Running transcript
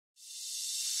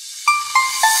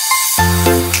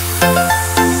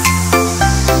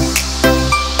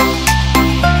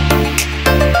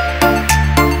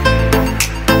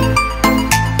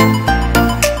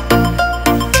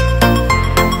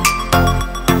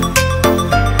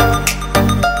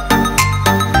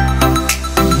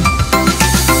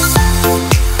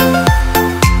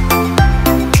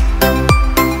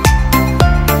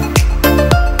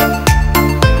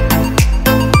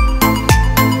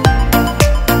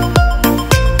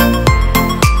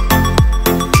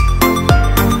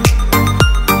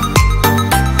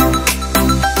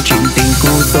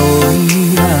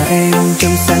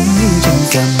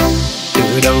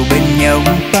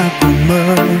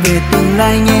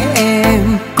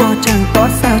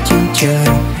trời,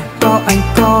 có anh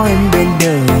có em bên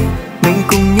đời, mình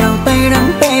cùng nhau tay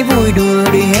nắm tay vui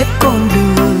đùa đi hết con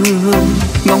đường.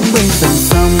 Ngóng bên dòng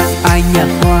sông ai nhặt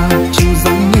hoa trông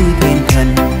giống như thiên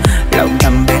thần, lòng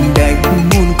thầm bên đây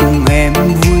muốn cùng em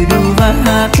vui đùa và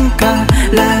hát ca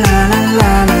la la la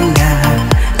la la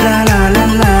la la la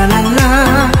la la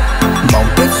la. Mong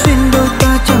kết duyên đôi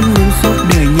ta trong những suốt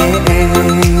đời nhé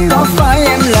em. Có phải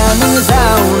em là mưa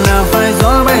rào nào phải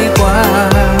gió bay qua,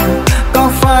 có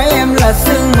phải em là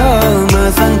sương mờ mà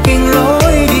rằng kinh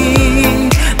lối đi,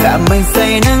 làm anh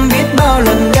say nắng biết bao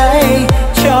lần đây,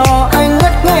 cho anh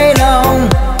ngất ngây lòng,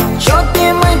 cho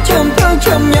tim anh trầm thương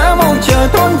trầm nhớ mong chờ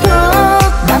thôn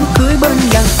thức. Đám cưới bên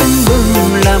đằng tưng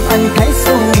bừng làm anh thấy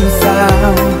xôn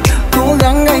xao, cố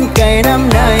gắng anh cày năm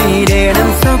này để năm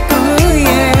sau cưới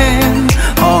em.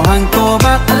 Họ hàng cô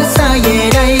bác ở xa về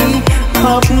đây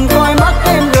hợp coi mắt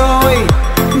em rồi,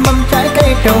 mâm trái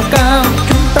cây trầu cao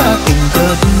chúng ta cùng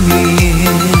cất nghiêng.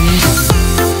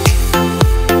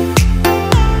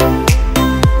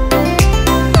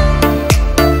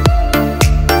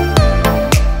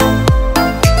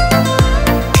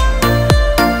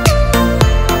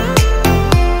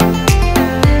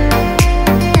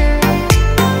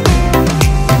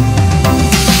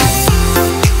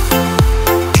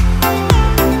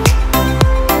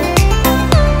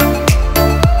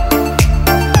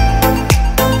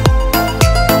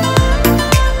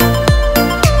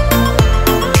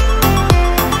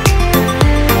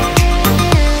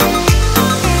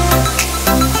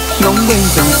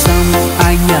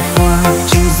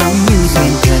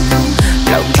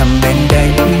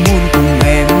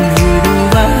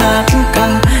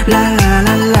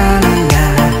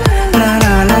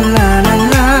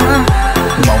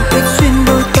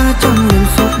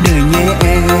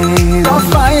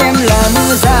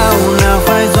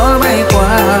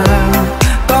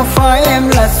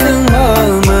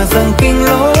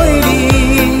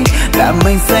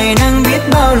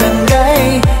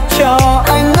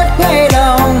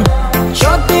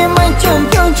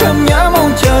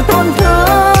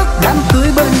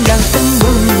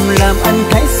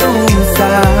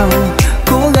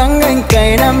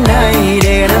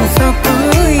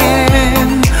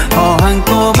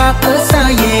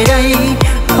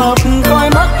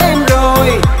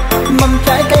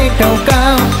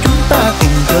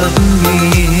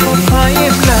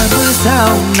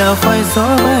 Nào phải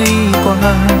gió bay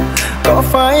qua, có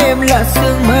phải em là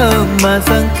sương mơ mà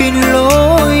rằng kín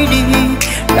lối đi,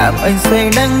 làm anh say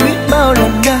nắng biết bao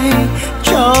lần đây,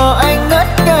 cho anh ngất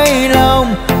ngây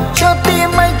lòng, cho tim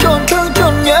anh tròn thương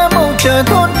tròn nhớ mong chờ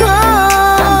thôn thức.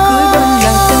 Đám cưới bên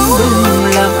làng tưng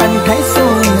bừng làm anh thấy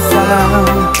xôn xao,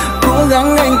 cố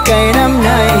gắng anh cày năm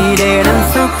này để năm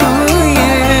sau cưới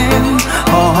em.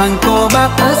 Họ hàng cô bác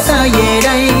ở xa về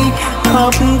đây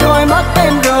hợp coi mắt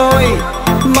em rồi,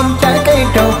 mâm trái cây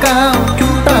trầu cao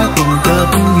chúng ta cùng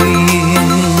cất nghiêng.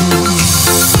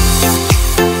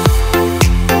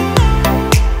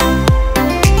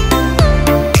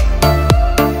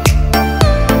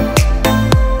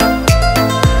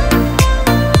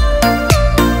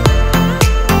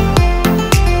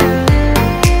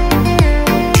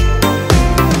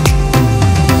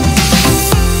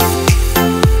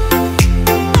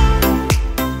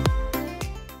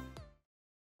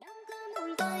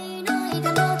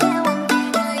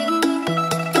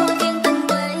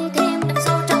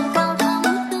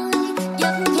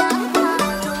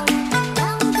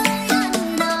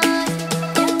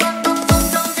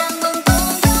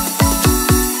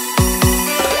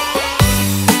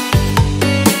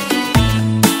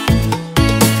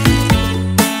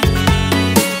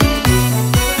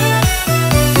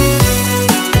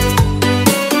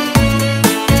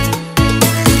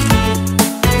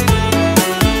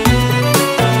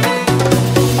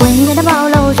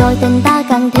 Tình ta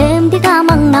càng thêm thiết tha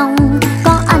mặn nồng,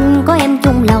 có anh có em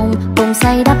chung lòng cùng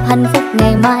xây đắp hạnh phúc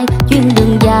ngày mai. Chuyến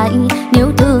đường dài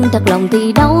nếu thương thật lòng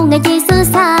thì đâu ngày chi xứ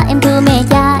xa, em thưa mẹ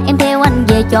cha em theo anh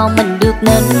về cho mình được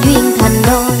nên duyên thành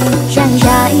đôi. Trang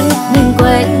trại miền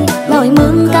quê lối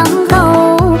mương cắm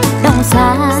câu, đông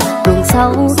xa ruộng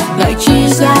sâu ngợi chi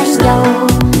trái dầu.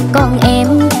 Còn em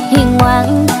hiền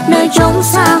ngoan nơi chốn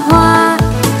xa hoa,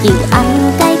 chịu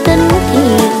anh cái tính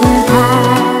hiền tha.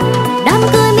 Đám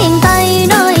cưới miền Tây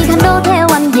nơi thành đô theo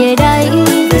anh về đây,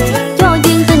 cho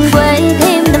duyên tình quê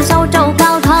thêm đậm sâu trầu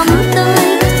cao thắm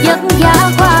tươi. Giấc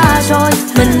giá qua rồi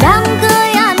mình đám cưới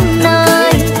anh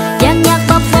ơi, dàn nhạc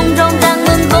bập bùng rộn ràng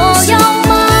mừng cô dâu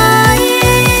mới.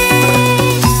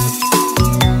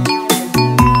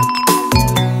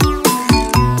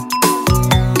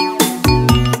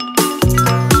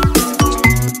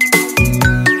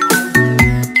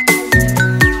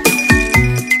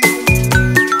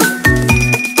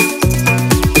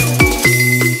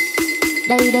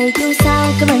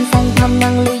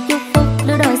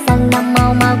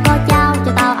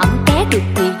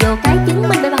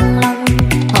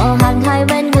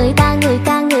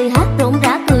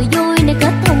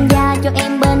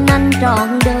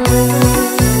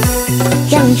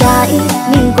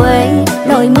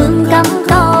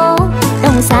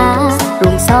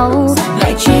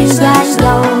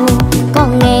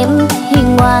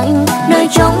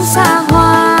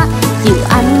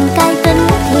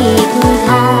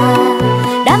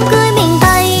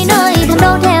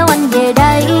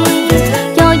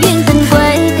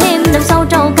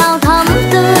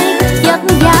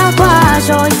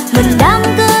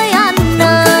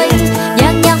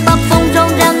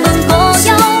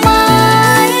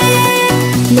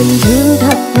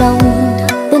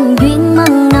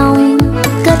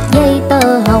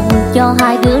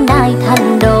 bữa nay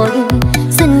thành đôi.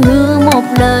 Xin hứa một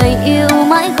lời yêu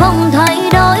mãi không thay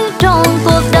đổi, trọn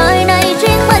cuộc đời này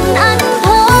riêng mình anh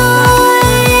thôi.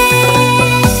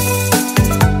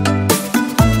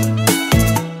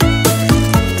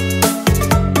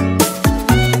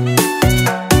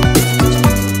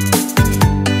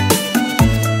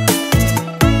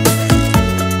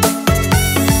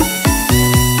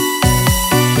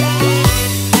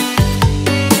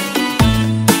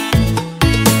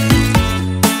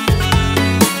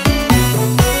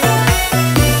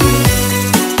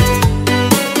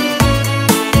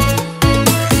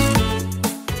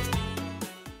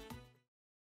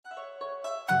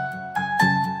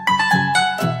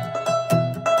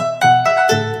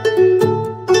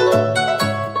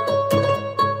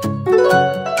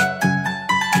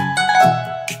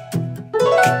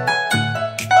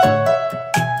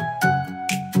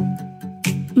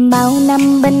 Bao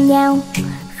năm bên nhau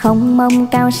không mong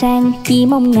cao sang, chỉ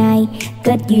mong ngày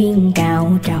kết duyên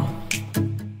cao trầu.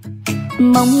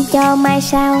 Mong cho mai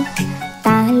sau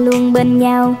ta luôn bên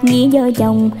nhau, nghĩa vợ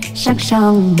chồng sắc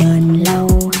son bền lâu.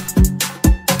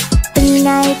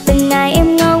 Từng ngày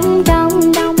em ngóng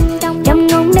trông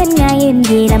ngóng đến ngày em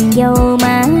về làm dâu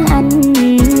má anh.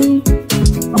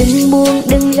 Đừng buồn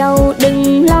đừng rầu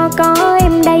đừng lo có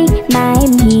em đây, mà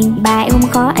em hiền bà em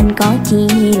không khó anh có chi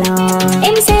lo.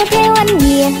 Em sẽ theo anh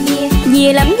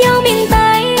về làm dâu miền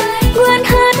Tây, quên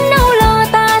hết nỗi lo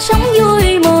ta sống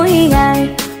vui mỗi ngày.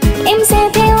 Em sẽ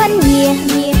theo anh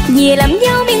về làm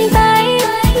dâu miền Tây,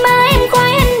 mà em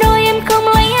khoái anh rồi em không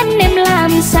lấy anh em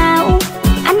làm sao.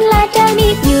 Anh là trai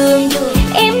biết giường,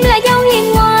 em là dâu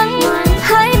hiền ngoan,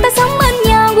 hai ta sống bên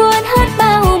nhau quên hết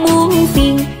bao muộn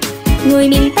phiền. Người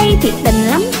miền Tây thiệt tình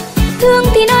lắm, thương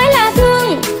thì nói là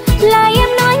thương, lại em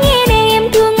nói nghe đây em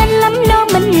thương anh lắm đó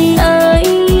mình ơi.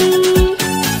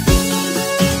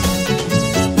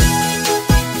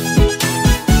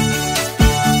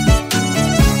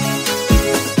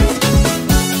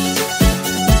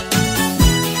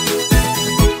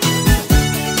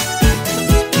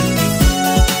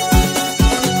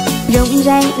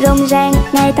 Rộn ràng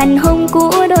ngày thành hôn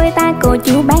của đôi ta, cô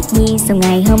chú bác gì sau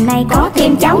ngày hôm nay có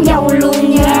thêm cháu dâu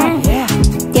luôn nha.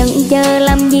 Chần chờ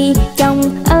làm gì chồng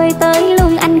ơi tới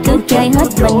luôn, anh cứ chơi hết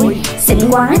mình, xinh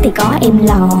quá thì có em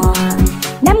lò.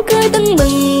 Đám cưới tưng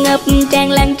bừng ngập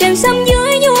tràn làng trên xóm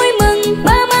dưới vui mừng,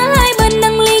 ba má hai bên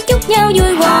nâng ly chúc nhau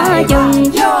vui hòa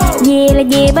chung. Về là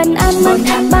về bên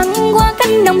anh băng qua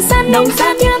cánh đồng xanh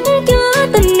chấm chứa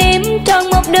tình em tròn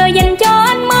một đời dành cho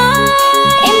anh mới.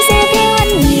 Em sẽ theo anh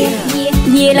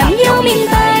về làm dâu miền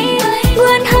Tây,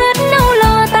 quên hết nỗi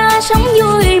lo ta sống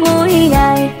vui mỗi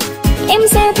ngày. Em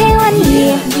sẽ theo anh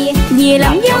về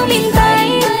làm dâu miền Tây,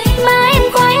 mà em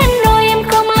khoái anh rồi em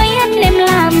không lấy anh em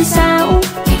làm sao.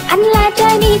 Anh là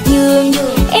trai biết giường,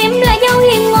 em là dâu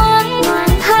hiền ngoan,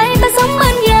 hai ta sống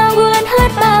bên nhau quên hết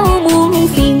bao muộn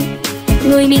phiền.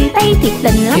 Người miền Tây thiệt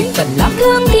tình lắm,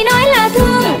 thương thì nói là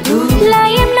thương,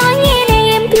 lại em nói nghe đây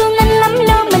em thương anh lắm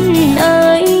đó mình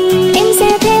ơi. Em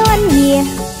sẽ theo anh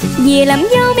về làm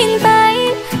dâu miền Tây,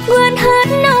 quên hết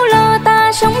nỗi lo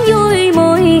ta sống vui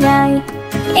mỗi ngày.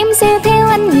 Em sẽ theo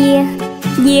anh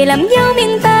về làm dâu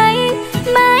miền Tây,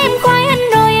 mà em khoái anh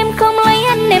rồi em không lấy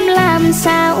anh em làm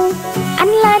sao. Anh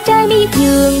là trai biết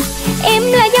giường, em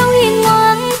là dâu hiền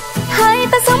ngoan, hai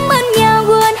ta sống bên nhau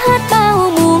quên hết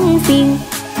bao muộn phiền.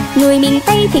 Người miền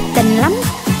Tây thiệt tình lắm,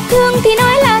 thương thì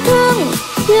nói là thương,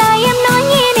 lại em nói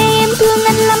nghe đây em thương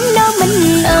anh lắm đó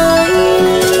mình ơi.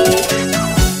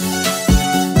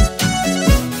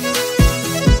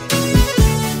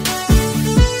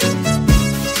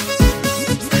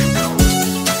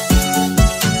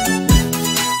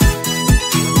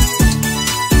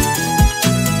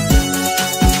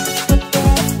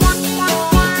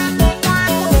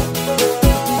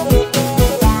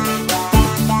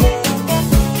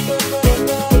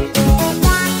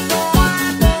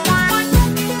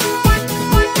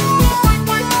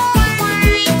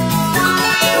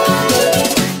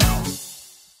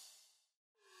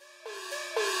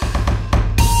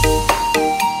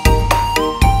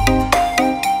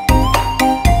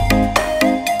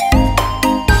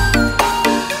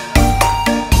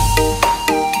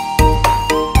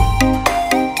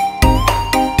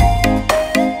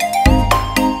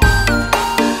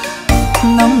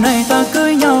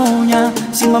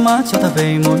 Mama cho ta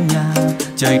về một nhà,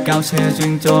 trời cao sẽ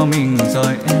duyên cho mình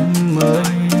rồi em ơi.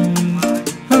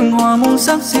 Hương hoa muôn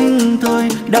sắc xinh tươi,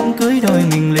 đám cưới đôi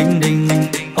mình linh đình.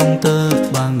 Ông tơ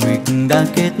bà Nguyệt đã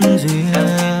kết duyên.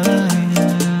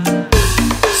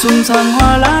 Xuân sang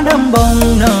hoa lá đâm bông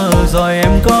nở rồi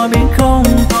em có biết không?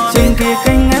 Trên kia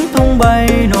cánh én tung bay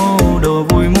nô đồ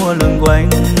vui mùa lượn quanh.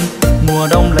 Mùa Mùa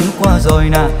đông lạnh qua rồi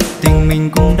nè, tình mình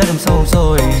cũng đã đâm sâu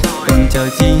rồi. Còn chờ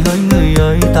chi hỡi người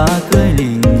ơi, ta cưới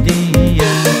liền đi.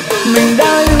 Mình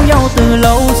đã yêu nhau từ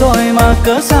lâu rồi mà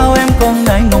cớ sao em còn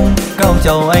ngại ngùng. Cao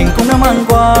chầu anh cũng đã mang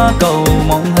qua, cầu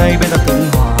mong hai bên ta thuận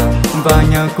hòa. Và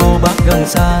nhà cô bác gần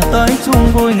xa tới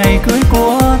chung vui ngày cưới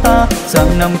của ta.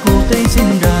 Sang năm cô Tý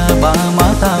sinh ra, ba má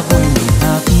ta vui mừng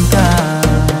hát ca.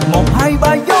 1, 2,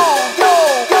 3 vô.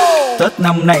 Tết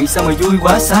năm này sao mà vui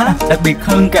quá xá, đặc biệt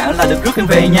hơn cả là được rước em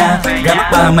về nhà. Ra mắt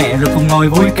ba mẹ rồi cùng ngồi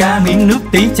vui ca, miếng nước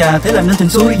tí trà thế làm nên tình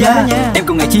xuôi giá. Em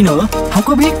còn ngày chi nữa không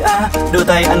có biết à, đưa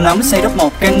tay anh nắm xây đắp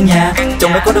một căn nhà.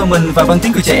 Trong đó có đôi mình và bằng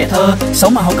tiếng cười trẻ thơ,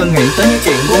 sống mà không cần nghĩ tới những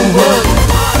chuyện vu vơ.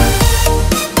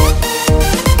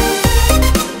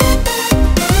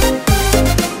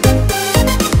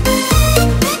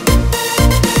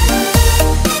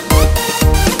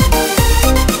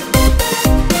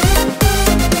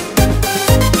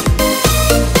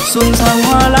 Xuân sang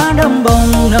hoa lá đâm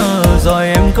bông nở rồi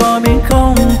em có biết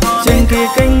không? Trên kia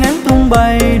cánh ngắn tung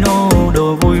bay nô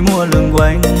đồ vui mùa lừng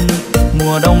quanh.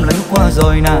 Mùa đông lạnh qua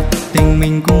rồi nè, tình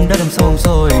mình cũng đã đâm sâu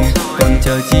rồi. Còn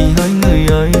chờ chi hỡi người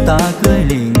ơi, ta cưới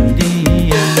liền đi.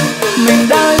 Mình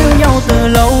đã yêu nhau từ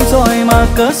lâu rồi mà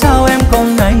cớ sao em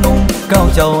còn ngại ngùng. Cao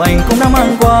chầu anh cũng đã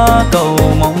mang qua, cầu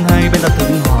mong hai bên ta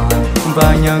thuận hòa.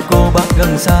 Và nhà cô bác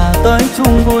gần xa tới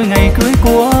chung vui ngày cưới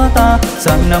của ta.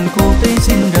 Sang năm cô Tý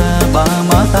sinh ra, ba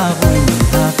má ta vui mừng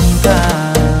hát ca.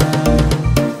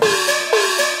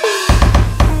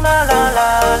 La la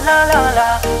la la la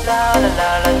la la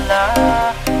la la la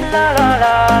la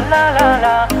la la la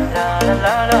la la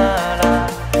la la la.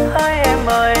 Hai em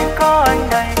ơi có anh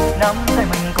đây, nắm tay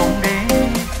mình cùng đi.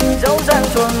 Dẫu gian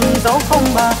truân dẫu phong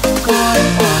ba, có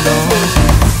anh mà đâu.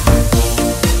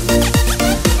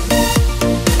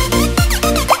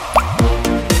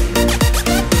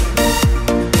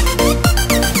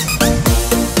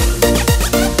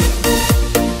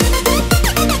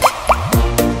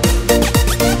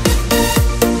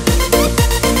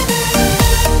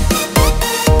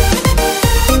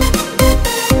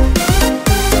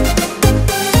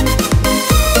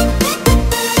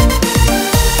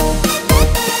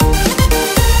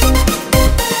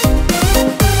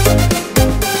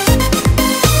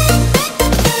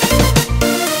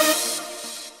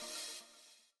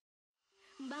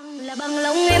 Bằng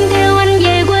lòng em theo anh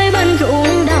về quê bên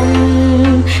ruộng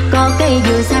đồng, có cây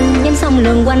dừa xanh nhánh sông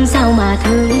lượn quanh sao mà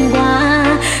thương quá.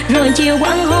 Rồi chiều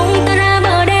quang hôn ta ra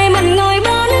bờ đê mình ngồi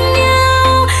bên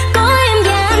nhau, có em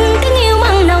và anh tiếng yêu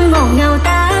mặn nồng ngọt ngào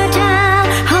ta trao.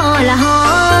 Hò là hò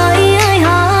ơi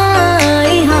hò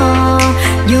ơi hò,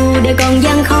 dù đời còn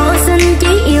gian khó xin chỉ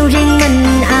yêu riêng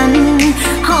mình anh.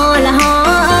 Hò là hò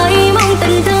ơi mong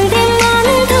tình thương thêm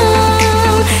mến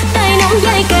thương, tay nắm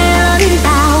vai kề anh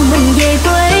tao mình về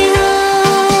quê hương.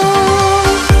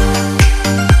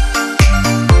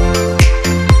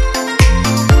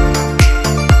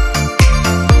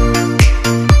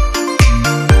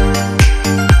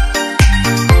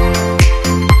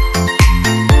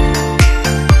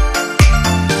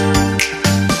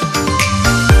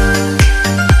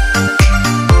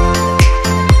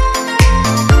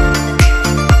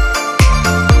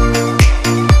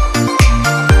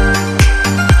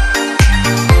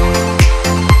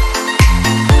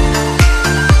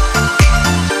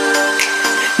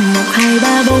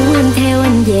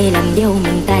 Dâu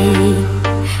miền Tây,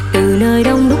 từ nơi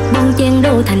đông đúc bon chen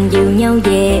đô thành dìu nhau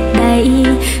về đây.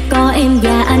 Có em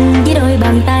và anh với đôi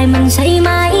bàn tay mình xây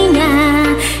mái nhà,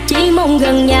 chỉ mong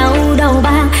gần nhau đầu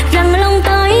bạc răng long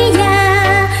tới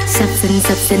da.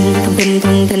 Sập sình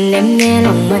thuần thình em nghe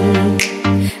lòng mình,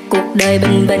 cuộc đời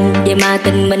bình bình vậy mà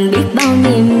tình mình biết bao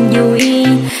niềm vui.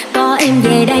 Có em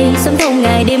về đây sống thôn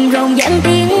ngày đêm rộn ràng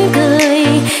tiếng cười,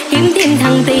 kiếm thêm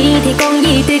thằng Tý thì còn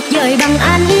gì tuyệt vời bằng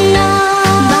anh đó.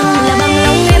 Bằng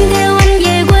lòng em theo anh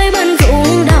về quê bên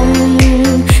ruộng đồng,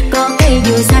 có cây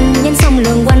dừa xanh nhánh sông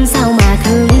lượn quanh sao mà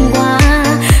thương quá.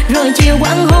 Rồi chiều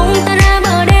quang hôn ta ra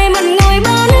bờ đê mình ngồi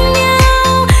bên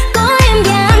nhau, có em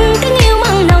và anh tiếng yêu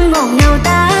mặn nồng ngọt ngào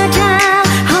ta trao.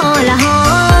 Hò là hò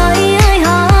ơi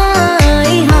hò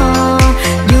ơi hò,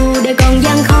 dù đời còn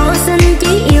gian khó xin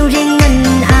chỉ yêu riêng mình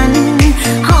anh.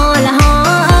 Hò là hò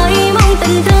ơi mong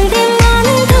tình thương thêm mến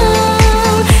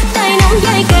thương, tay nắm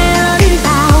vai kề anh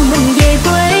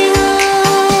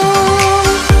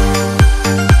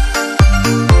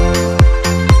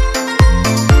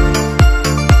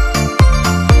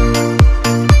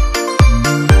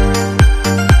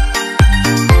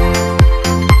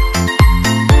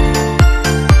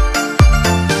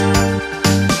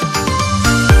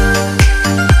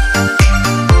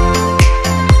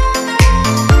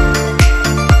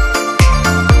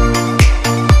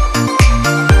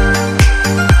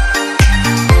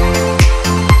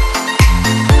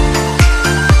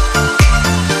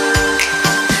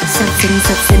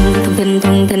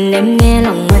em nghe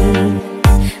lòng mình.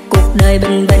 Cuộc đời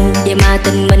bình bình vậy mà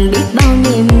tình mình biết bao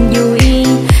niềm vui.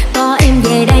 Có em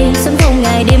về đây sống không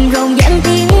ngày đêm rộn ràng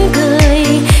tiếng cười.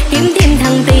 Kiếm thêm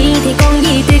thằng Tí thì còn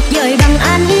gì tuyệt vời bằng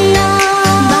anh đó.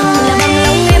 Bằng là bằng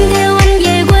lòng em theo anh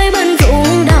về quê bên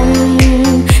ruộng đồng.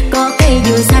 Có cây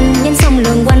dừa xanh nhánh sông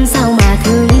lượn quanh sao mà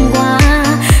thương quá.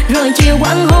 Rồi chiều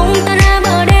quang hôn ta ra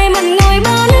bờ đê mình ngồi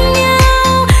bên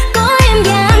nhau. Có em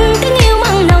và anh tiếng yêu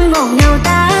mặn nồng ngọt ngào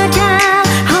ta trao.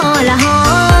 Hò là hò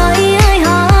ơi ơi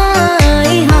hò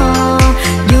ơi hò.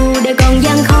 Dù đời còn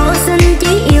gian khó xin chỉ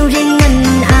yêu riêng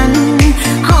mình anh.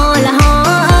 Hò là hò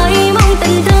ơi mong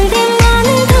tình thương thêm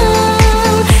mến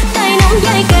thương. Tay nắm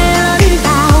vai kề lên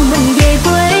tàu mình về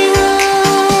quê hương.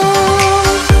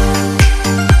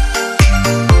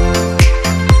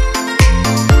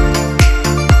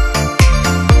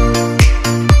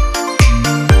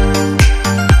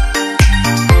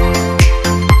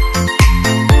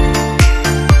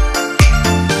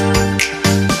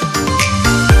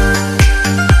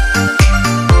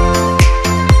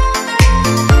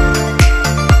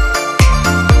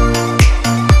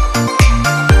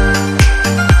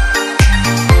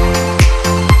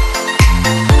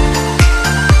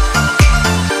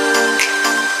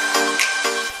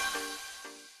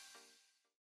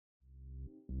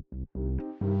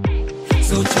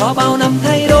 Dù cho bao năm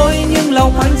thay đổi nhưng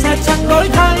lòng anh sẽ chẳng đổi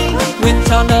thay. Nguyện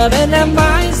tròn ở bên em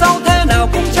mãi, dẫu thế nào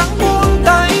cũng chẳng buông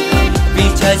tay. Vì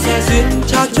trời sẽ duyên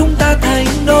cho chúng ta thành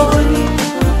đôi.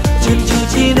 Chừng chờ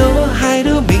chi nữa hai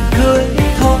đứa mình cưới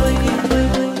thôi.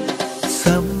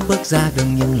 Sớm bước ra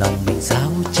đường nhưng lòng mình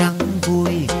sao chẳng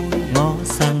vui. Ngó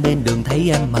sang bên đường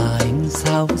thấy em mà anh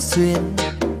sao xuyên.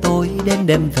 Tối đến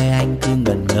đêm về anh cứ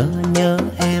ngẩn ngơ nhớ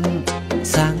em.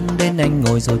 Sáng đến anh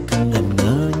ngồi rồi cứ ngẩn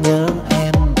ngơ nhớ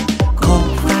em.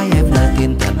 Không phải em là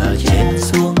thiên thần ở trên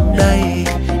xuống đây,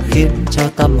 khiến cho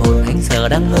tâm hồn anh giờ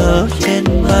đang ở trên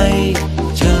mây.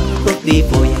 Chớ bước đi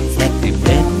vội anh sẽ tìm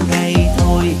đến ngay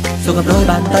thôi. Rồi cầm đôi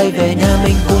bàn tay về nhà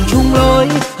mình cùng chung lối.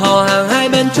 Họ hàng hai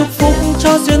bên chúc phúc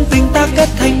cho duyên tình ta kết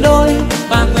thành đôi.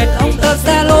 Và nguyện ông ta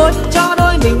sẽ lối cho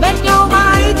đôi mình bên nhau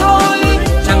mãi thôi.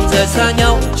 Chẳng rời xa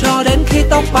nhau cho đến khi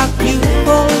tóc bạc như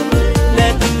vôi.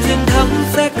 Để tình duyên thắm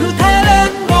sẽ cứ thế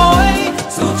lên ngôi.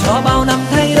 Dù cho bao năm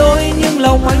thay đổi nhưng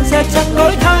lòng anh sẽ chẳng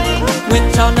đổi thay. Nguyện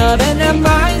tròn ở bên em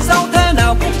mãi, dẫu thế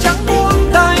nào cũng chẳng buông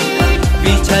tay.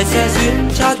 Vì trời sẽ duyên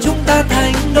cho chúng ta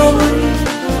thành đôi.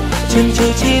 Chừng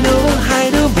chờ chi nữa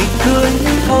hai đứa mình cưới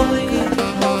thôi.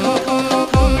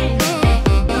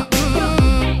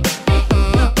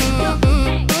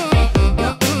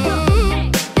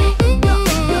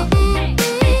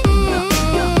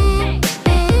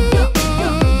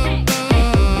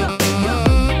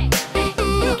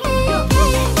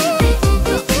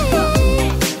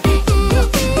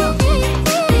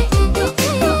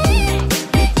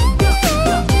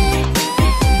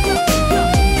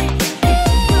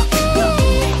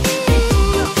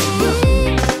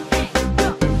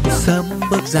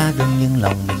 Ra đường nhưng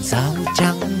lòng mình sao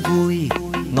chẳng vui.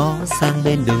 Ngó sang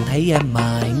bên đường thấy em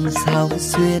mà anh sao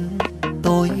xuyên.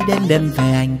 Tối đến đêm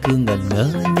về anh cứ ngẩn ngơ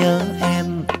nhớ em.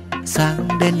 Sáng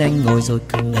đến anh ngồi rồi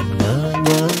cứ ngẩn ngơ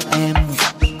nhớ em.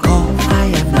 Không phải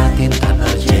em là thiên thần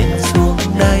ở trên xuống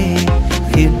đây,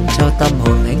 khiến cho tâm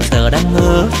hồn anh giờ đang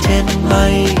ở trên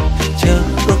mây. Chớ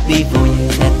bước đi vội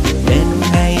sẽ tìm đến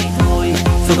ngay thôi.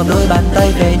 Rồi cầm đôi bàn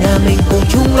tay về nhà mình cùng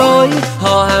chung lối.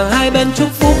 Họ hàng hai bên chúc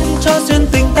phúc cho duyên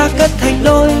tình ta kết thành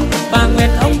đôi. Và nguyện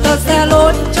ông ta sẽ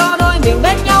lối cho đôi mình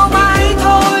bên nhau mãi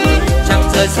thôi. Chẳng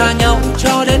rời xa nhau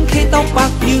cho đến khi tóc bạc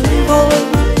như vôi.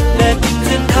 Để tình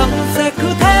duyên thắm sẽ cứ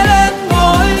thế lên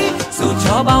ngôi. Dù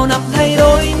cho bao năm thay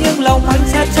đổi nhưng lòng anh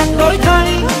sẽ chẳng đổi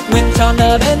thay. Nguyện tròn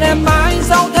ở bên em mãi,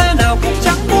 dẫu thế nào cũng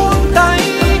chẳng buông tay.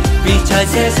 Vì trời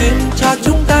sẽ duyên cho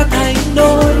chúng ta thành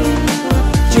đôi.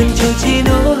 Chừng chờ chi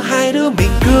nữa hai đứa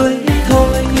mình cưới thôi.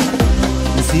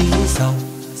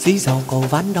 Dí dầu cầu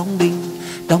ván đóng đinh,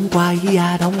 đóng qua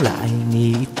ia đóng lại.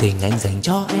 Nghĩ tình anh dành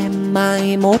cho em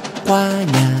mai mốt qua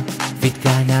nhà. Vịt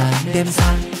gà nhà đêm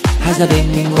sang, hai gia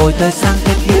đình mình ngồi tới sang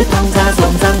kết hiếu thăng gia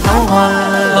rộn ràng pháo hoa.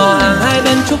 Họ hàng hai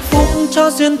bên chúc phúc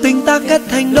cho duyên tình ta kết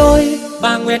thành đôi.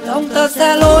 Bà nguyệt ông ta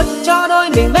sẽ lối cho đôi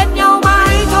mình bên nhau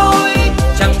mãi thôi.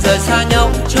 Chẳng rời xa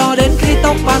nhau cho đến khi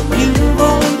tóc bạc như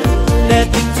vôi. Để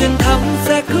tình duyên thắm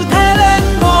sẽ cứ thế lên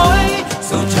ngôi.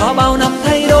 Dù cho bao năm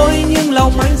thay đổi nhưng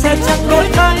lòng anh sẽ chẳng đổi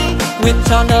thay. Nguyện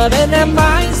tròn ở bên em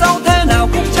mãi, dẫu thế nào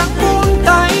cũng chẳng buông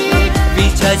tay. Vì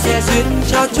trời sẽ duyên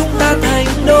cho chúng ta thành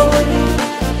đôi.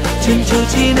 Chừng chờ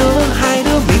chi nữa hai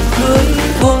đứa mình cưới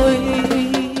thôi.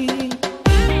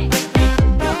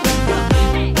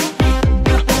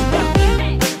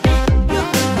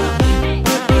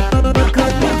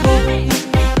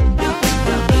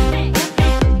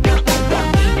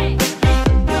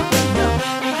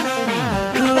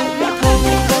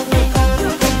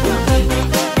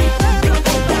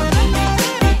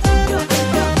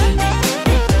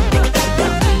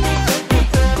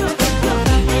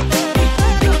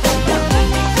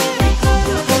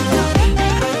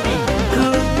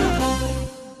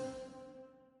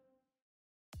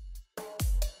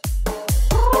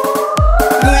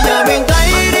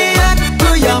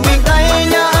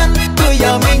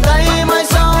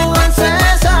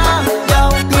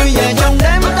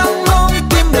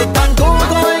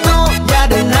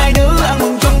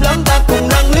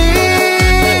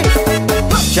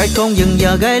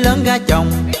 giờ gái lớn gả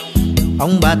chồng,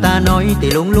 ông bà ta nói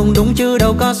thì luôn luôn đúng chứ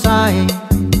đâu có sai.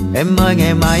 Em ơi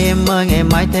ngày mai, em ơi ngày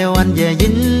mai theo anh về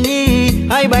Vinh Nhi.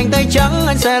 Hai bàn tay trắng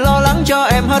anh sẽ lo lắng cho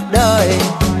em hết đời.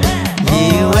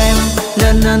 Vì yêu em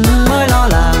nên anh mới lo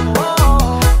làm,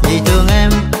 vì thương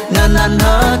em nên anh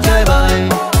hết chơi bời.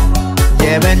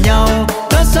 Về bên nhau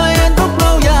ta xây hạnh phúc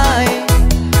lâu dài,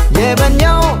 về bên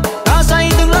nhau ta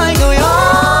xây tương lai người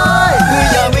ơi.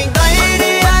 Cứ giờ miền Tây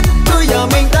đi anh, cứ giờ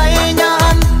miền Tây nha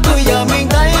anh, cứ giờ miền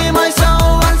Tây mai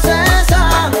sau anh sẽ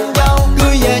sang giàu. Cứ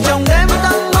về trong đêm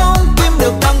tăng môn kiếm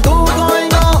được thằng thu coi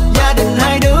ngon, gia đình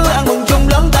hai đứa ăn mừng chung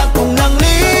lớn ta cùng nâng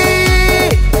ly.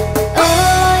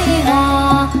 Ơi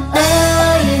hò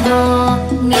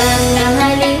ngàn ngàn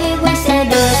hai lý quyết sẽ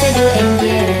đưa em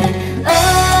về.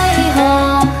 Ơi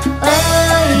hò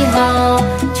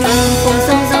trường cùng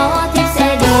sóng gió thiết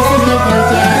sẽ đi theo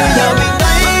cha. Cứ giờ miền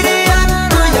Tây đi anh,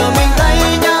 cứ giờ miền Tây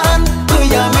nha anh, cứ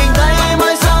giờ miền Tây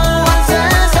mai sau anh sẽ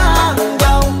sang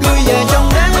giàu. Cứ về trong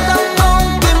đêm tăng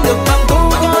môn kiếm được thằng thu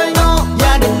coi ngon,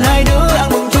 gia đình hai đứa ăn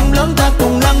mừng chung lớn ta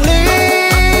cùng nâng ly.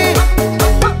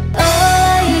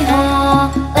 Ơi hò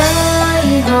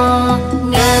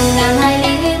ngàn ngàn hai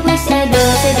lý quyết sẽ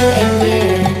đưa em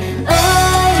về.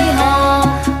 Ơi hò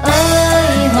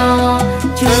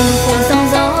trường cùng sóng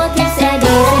gió thiết sẽ đi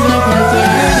theo cha.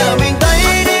 Cứ giờ miền Tây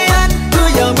đi anh, cứ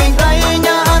giờ miền Tây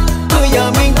nha anh, cứ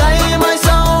giờ miền Tây mai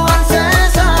sau anh sẽ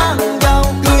sang giàu.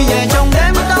 Cứ về trong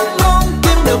đêm tăng môn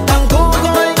kiếm được thằng thu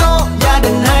coi ngon, gia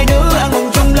đình hai đứa ăn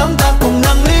mừng chung lớn ta cùng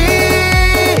nâng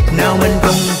ly. Nào mình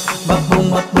cùng bập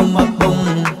bùng bập bùng bập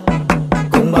bùng,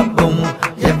 cùng bập bùng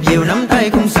dẹp dìu nắm tay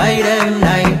cùng say đêm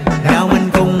này. Nào mình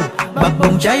cùng bập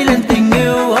bùng cháy lên tình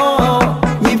yêu,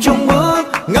 nhịp chung bước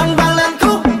ngân vang lên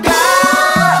khúc ca.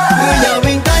 Cứ giờ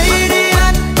miền Tây đi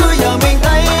anh, cứ giờ miền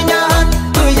Tây nha anh,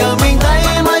 cứ giờ miền Tây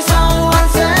mai sau anh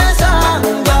sẽ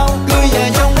sang giàu. Cứ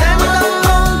về trong đêm tăng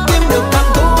môn kiếm được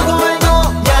thằng thu coi ngon,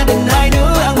 gia đình hai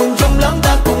đứa ăn mừng chung lớn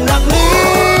ta cùng nâng ly.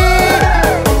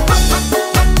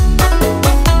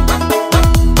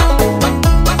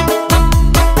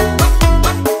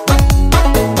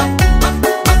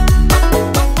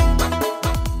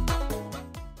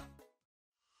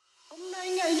 Hôm nay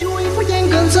ngày vui có gian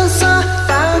gần xa xa,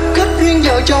 ta kết duyên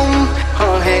vợ chồng.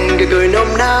 Hò hẹn rồi cười nôm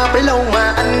na bấy lâu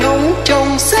mà anh ngóng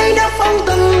trông. Xây đắp ân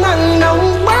tình nặng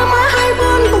nồng, ba má hai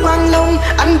bên cũng bằng lòng.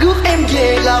 Anh rước em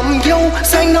về làm dâu,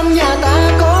 sang năm nhà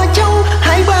ta có cháu.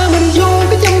 Hai ba mình vô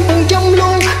cái 100%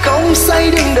 luôn, không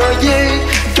say đừng đòi về.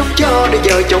 Chúc cho đời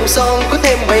vợ chồng son có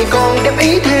thêm 7 con đẹp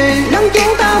ý thề. Năm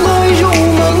chúng ta mời rượu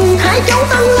mừng, hai cháu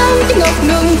tăng lên chứ ngập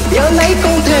ngừng. Nhớ lấy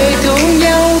con thề thương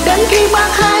nhau đến khi bác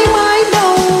hai mái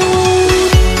đầu.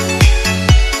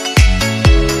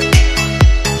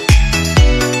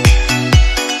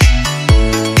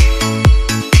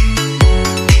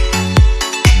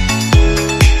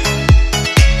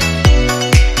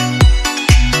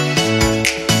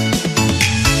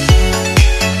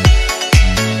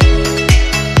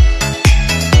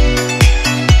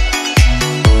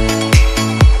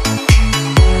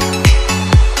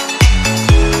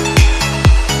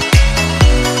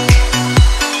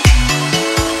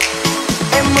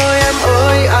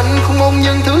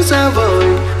 Những thứ xa vời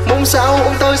mong sao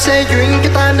ông tơ xe duyên cho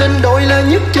ta nên đổi là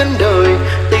nhất trên đời.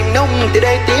 Tiền nông thì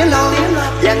đây tía lo,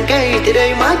 vàng cây thì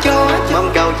đây má cho.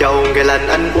 Mâm cao chầu ngày lành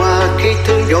anh qua, khi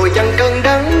thương rồi chẳng cần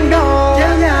đắn đo.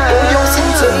 Cô dâu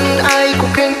xinh xinh ai cũng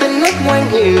khen tính nết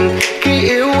ngoan hiền, khi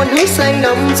yêu anh hứa sang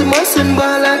năm sẽ mới xin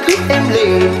ba la cướp em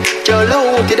liền. Chờ lâu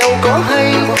thì đâu có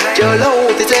hay, chờ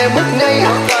lâu thì sẽ mất ngay,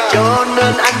 cho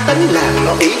nên anh tính là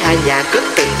ngỏ ý hai nhà kết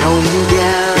tình hôn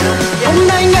gia. Hôm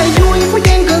nay ngày vui có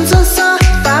gian gần xa xa,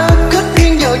 ta kết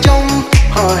duyên vợ chồng.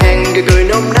 Hò hẹn rồi cười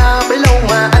nôm na bấy lâu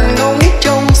mà anh ngóng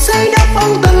trông. Xây đắp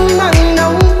ân tình nặng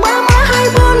nồng, ba má hai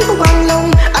bên cũng bằng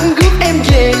lòng. Anh rước em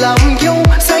về làm dâu,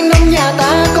 sang năm nhà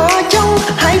ta có cháu.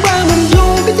 Hai ba mình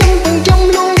vô cái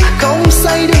 100% luôn, không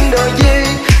say đừng đòi về.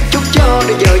 Chúc cho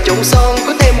đời vợ chồng son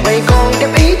có thêm 7 con đẹp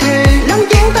ý thề. Năm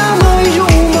chúng ta mời rượu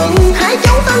mừng, hai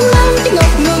cháu tăng lên chứ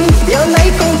ngập ngừng. Nhớ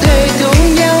lấy con thề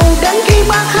thương nhau đến khi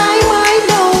bác hai mái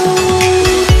đầu.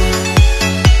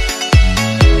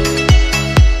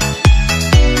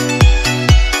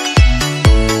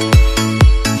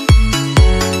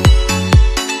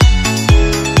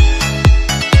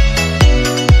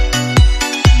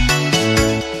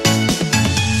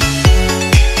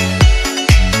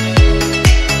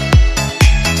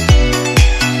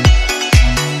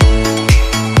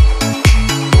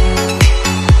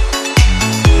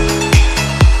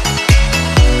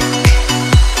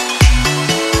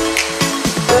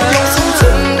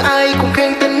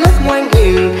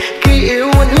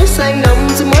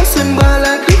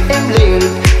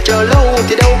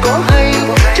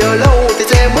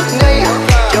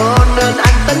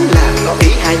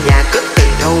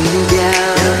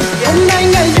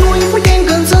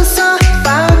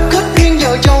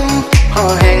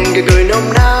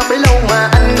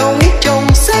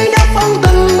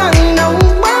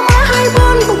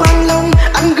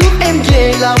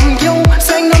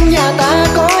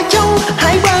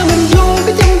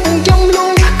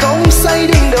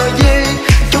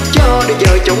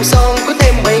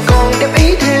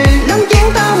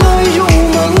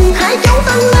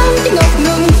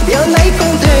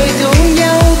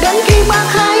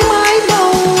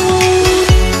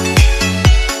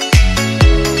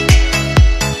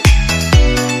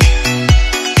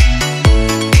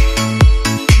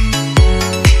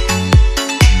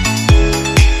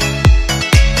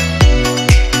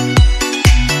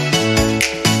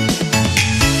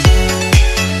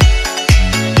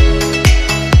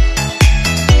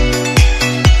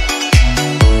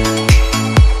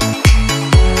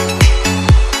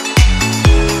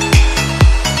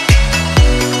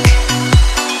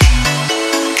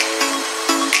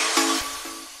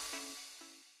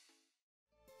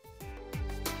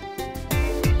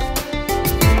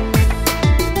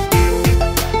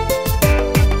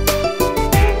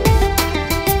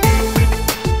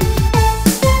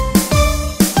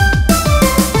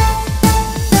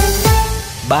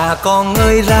 con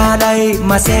ơi ra đây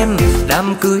mà xem,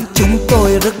 đám cưới chúng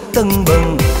tôi rất tưng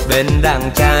bừng. Bên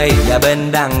đàn trai và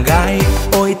bên đàn gái,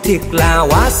 ôi thiệt là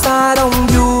quá xa đông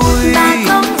vui. Bà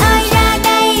con ơi ra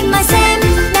đây mà xem,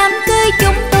 đám cưới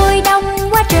chúng tôi đông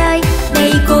quá trời.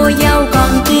 Đây cô dâu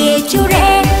còn kia chú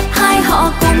rể, hai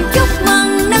họ cùng chúc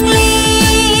mừng nâng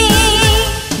ly.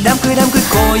 Đám cưới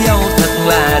cô dâu thật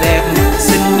là đẹp,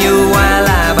 xinh như hoa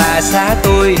là bà xã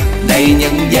tôi. Đây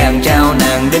những vàng trao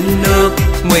nàng đính nước,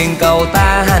 nguyện cầu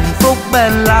ta hạnh phúc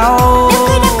bền lâu.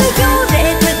 Đám cưới chú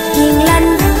rể thật hiền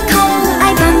lành, không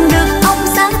ai bằng được ông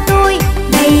xã tôi.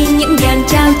 Đây những vàng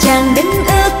trao chàng đính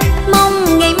ước,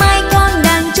 mong ngày mai con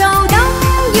đàn trâu đóng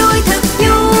vui thật vui.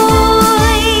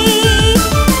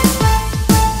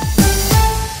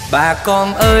 Bà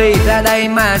con ơi ra đây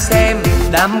mà xem,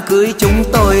 đám cưới chúng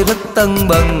tôi rất tưng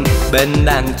bừng. Bên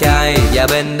đàn trai và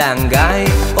bên đàn gái,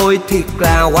 ôi thiệt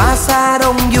là quá xa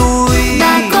đông vui.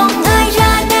 Bà con ơi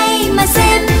ra đây mà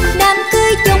xem, đám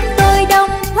cưới chúng tôi đông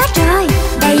quá trời.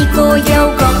 Đây cô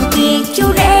dâu còn kia chú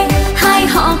rể, hai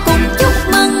họ cùng chúc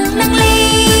mừng nâng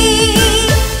ly.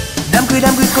 Đám cưới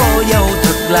cô dâu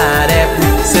thật là đẹp,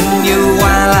 xinh như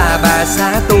hoa là bà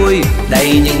xã tôi.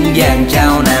 Đây những vàng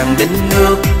trao nàng đính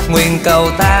nước, nguyện cầu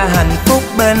ta hạnh phúc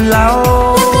bền lâu.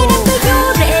 Đám cưới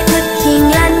chú rể thật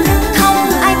hiền lành,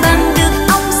 không ai bằng được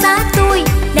ông xã tôi.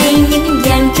 Đây những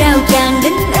vàng trao chàng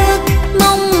đính ước,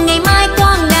 mong ngày mai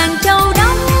con đàn trâu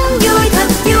đóng vui thật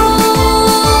vui.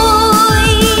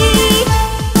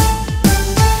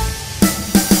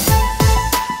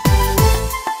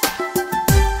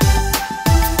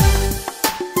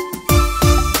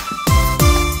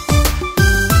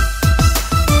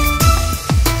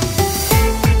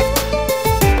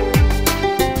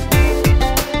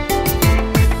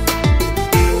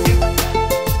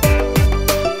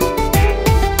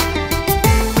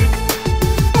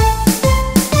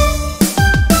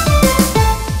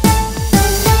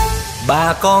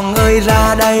 Bà con ơi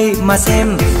ra đây mà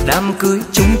xem, đám cưới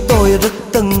chúng tôi rất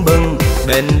tưng bừng.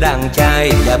 Bên đàn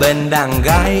trai và bên đàn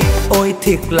gái, ôi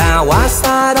thiệt là quá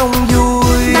xa đông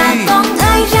vui. Bà con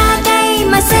ơi ra đây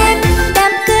mà xem,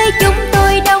 đám cưới chúng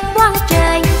tôi đông quá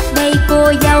trời. Đây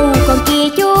cô dâu còn kia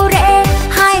chú rể,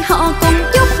 hai họ cùng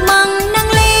chúc mừng nâng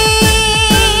ly.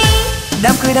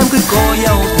 Đám cưới cô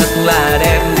dâu thật là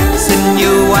đẹp, xinh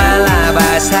như hoa là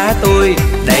bà xã tôi.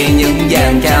 Đây những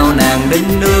vàng trao nàng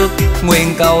đính nước,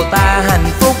 nguyện cầu ta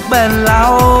hạnh phúc bền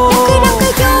lâu. Đám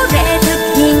cưới chú rể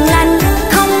thật hiền lành,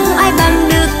 không ai bằng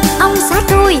được ông xã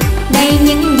tôi. Đây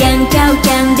những vàng trao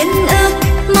chàng đính ước,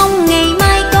 mong ngày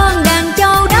mai con đàn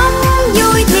trâu đóng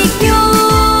vui thiệt vui.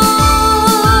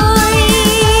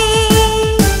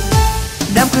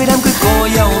 Đám cưới cô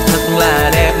dâu thật là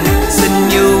đẹp, xinh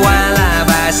như hoa là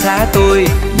bà xã tôi.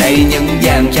 Đây những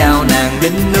vàng trao nàng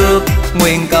đính nước,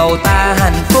 nguyện cầu ta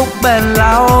hạnh phúc bền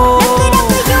lâu. Đám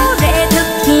cưới chú rể thật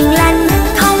hiền lành,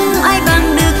 không ai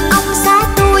bằng được ông xã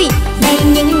tôi. Đây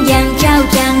những vàng trao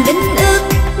chàng đính ước,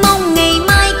 mong ngày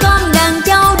mai con đàn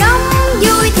trâu đóng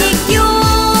vui thiệt vui.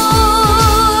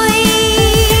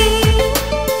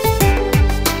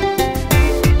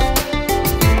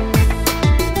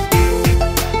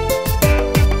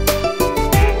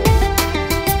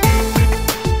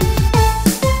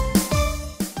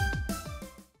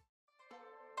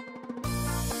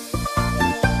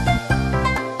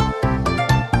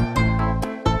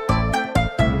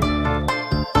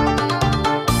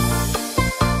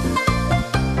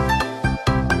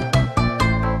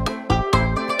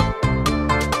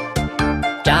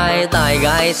 Trai tài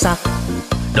gái sắc,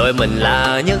 đôi mình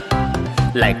là nhất.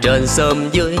 Làng trên xóm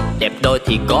dưới, đẹp đôi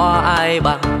thì có ai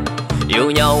bằng.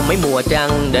 Yêu nhau mấy mùa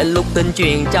trăng, đến lúc tin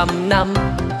truyền trăm năm.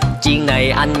 Chuyện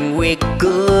này anh quyết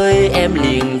cưới em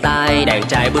liền tay. Đàn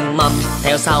trai bưng mâm,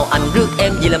 theo sau anh rước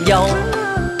em về làm dâu.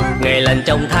 Ngày lành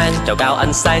trong tháng, trầu cao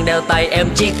anh sang đeo tay em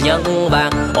chiếc nhẫn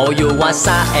vàng. Ô dù qua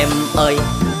xa em ơi,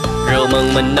 rượu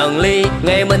mừng mình nâng ly.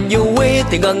 Ngày mình vui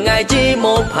thì gần ngày chi,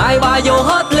 1, 2, 3 vô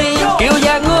hết ly. Kiều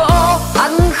vàng ngựa ô,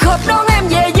 anh khớp đón em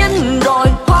về dinh rồi.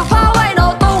 Hoa pháo bay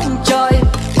nổ tung trời,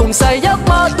 cùng xây giấc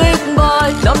mơ tuyệt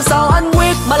vời. Năm sau anh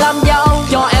quyết mà làm giàu,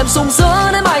 cho em sung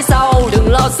sướng đến mai sau.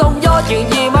 Đừng lo sóng gió,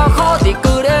 chuyện gì mà khó thì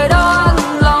cứ để đó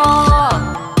anh lo.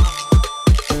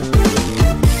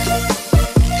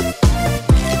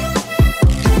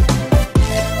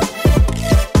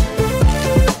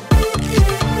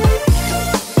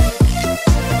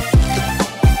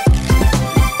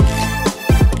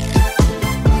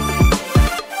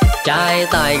 Trai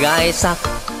tài gái sắc,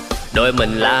 đôi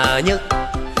mình là nhất.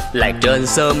 Làng trên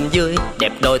xóm dưới,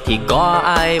 đẹp đôi thì có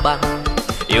ai bằng.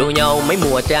 Yêu nhau mấy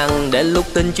mùa trăng, đến lúc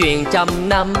tin truyền trăm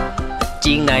năm.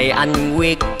 Chuyện này anh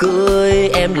quyết cưới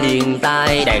em liền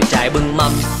tay. Đàn trai bưng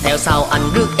mâm, theo sau anh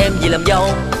rước em về làm dâu.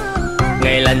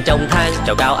 Ngày lành trong tháng,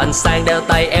 trầu cao anh sang đeo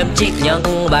tay em chiếc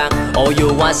nhẫn vàng. Ô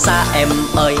dù qua xa em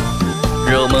ơi,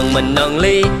 rượu mừng mình nâng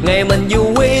ly. Ngày mình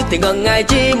du quý thì ngần ngày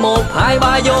chi, 1, 2,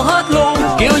 3 vô hết luôn.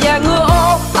 Kiều vàng ngựa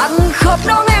ô, anh khóc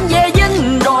đón em về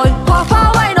dinh rồi. Hoa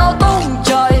pháo bay nổ tung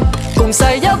trời, cùng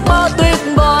xây giấc mơ tuyệt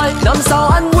vời. Năm sau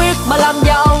anh quyết mà làm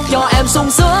giàu, cho em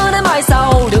sung sướng đến mai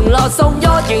sau. Đừng lo sóng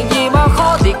gió, chuyện gì mà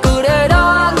khó thì cứ để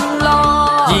đó anh lo.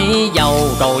 Dĩ dầu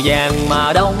cầu vàng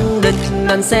mà đóng đinh,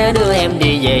 anh sẽ đưa em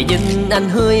đi về dinh. Anh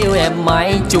hứa yêu em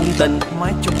mãi chung tình.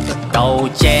 Cầu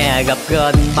tre gặp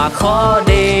gần mà khó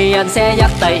đi, anh sẽ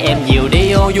dắt tay em nhiều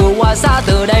đi. Ô dù qua xa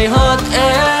từ đây hết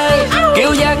ê.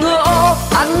 Kiều vàng ngựa ô,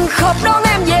 anh khóc đón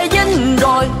em về dinh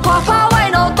rồi. Hoa pháo bay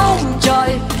nổ tung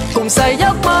trời, cùng xây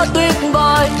giấc mơ tuyệt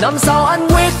vời. Năm sau anh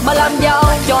quyết mà làm giàu,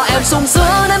 cho em sung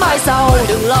sướng đến mai sau.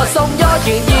 Đừng lo sóng gió,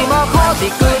 chuyện gì mà khó thì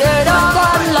cứ để đó có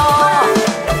anh lo.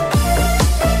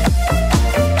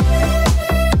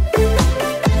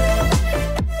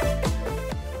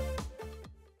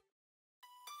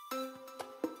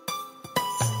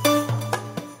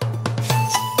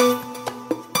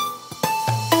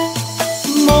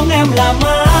 Muốn em là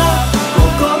má của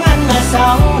con anh là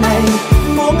sau này,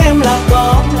 muốn em là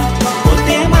con của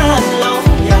tiếng anh lâu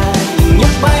dài. Nhấc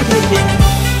bay thuyền điện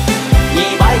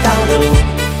vì bay cao đường,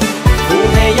 cụ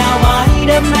thể giao mãi.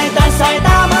 Đêm nay ta say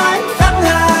ta mãi tháng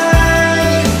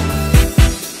 2.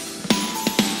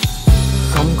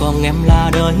 Không còn em là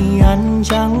đời anh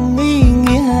chẳng ý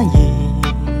nghĩa gì,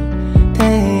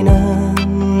 thế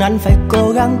nên anh phải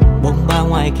cố gắng. Bồn ba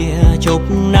ngoài kia chục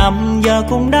năm giờ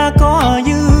cũng đã có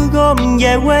dư gom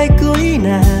về quê cưới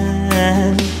nè.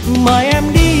 Mời em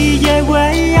đi về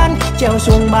quê anh, treo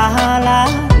xuồng Ba Lá,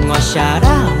 ngoài xà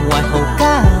đá ngoài hồ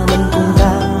cá mình cùng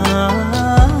ra.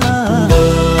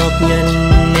 Được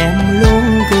nhìn em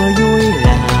luôn cười vui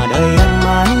là đời anh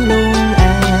mãi luôn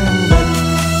an bình.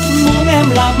 Muốn em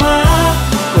là má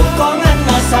của con anh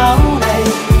là sau này,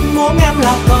 muốn em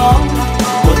là con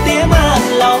của tiếng anh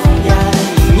lâu dài.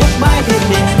 Nhấc bay thuyền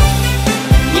điện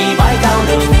vì bay cao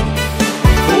đường,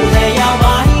 cụ thể giao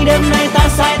mãi. Đêm nay ta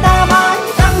say ta mãi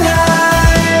tháng 2.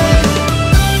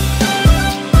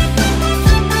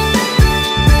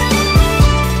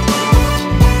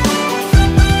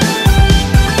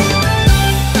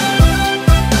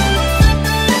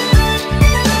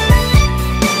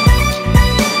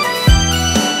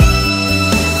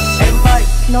 Em ơi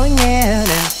nói nghe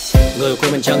nè, người của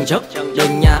mình chân chất,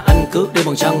 đừng nhà anh cướp đi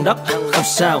bằng chân đất. Không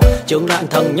sao, trưởng là anh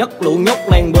thân nhất, lũ nhóc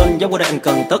lan bên giống qua đây anh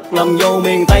cần tất. Làm vô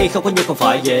miền Tây không có như không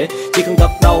phải dễ, chỉ cần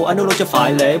gật đầu anh luôn luôn cho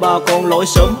phải lễ. Ba con lỗi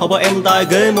sớm họ bỏ em tai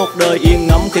ghế, một đời yên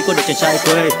ngắm khi có được chàng trai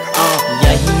quê.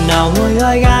 Vậy nào người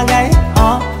ơi ga gáy,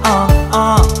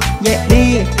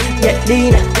 dậy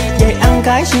đi nè, dậy ăn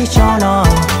cái chi cho nó.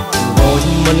 Rồi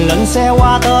mình lên xe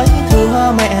qua tới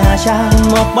thưa mẹ cha,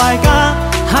 một bài ca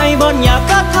hai bên nhà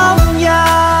kết thông gia.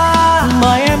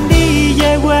 Mời em đi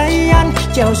về quê anh,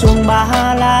 treo xuồng Ba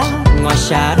Lá, ngoài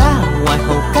xà đá ngoài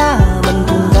hồ cá mình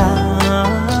cùng ra.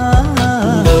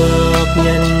 Được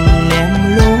nhìn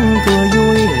em luôn cười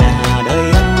vui là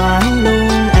đời anh mãi luôn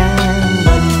an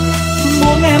bình.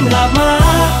 Muốn em là má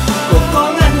của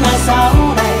con anh là sau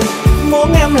này,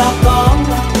 muốn em là con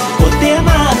của tiếng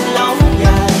anh lâu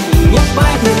dài. Nhấc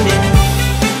bay thuyền điện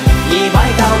vì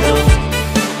bay cao đường,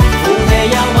 cụ thể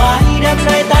giao mãi. Đêm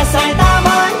nay ta say ta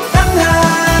mãi tháng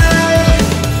 2.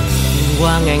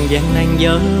 Qua ngàn vạn nàng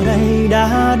giờ đây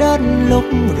đã đến lúc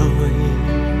rồi,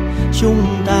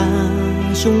 chúng ta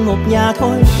chung một nhà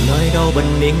thôi. Nơi đâu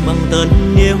bình yên bằng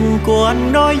tình yêu của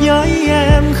anh đối với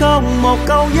em, không một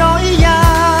câu dối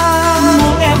gian.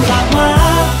 Muốn em là má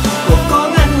của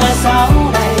con anh là sau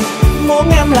này,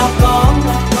 muốn em là con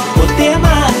của tiếng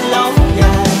anh lâu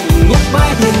dài. Nhấc bay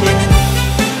thuyền điện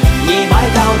vì bay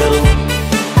cao đường,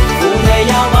 cụ thể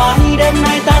giao mãi. Đêm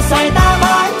nay ta say ta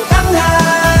mãi tháng 2.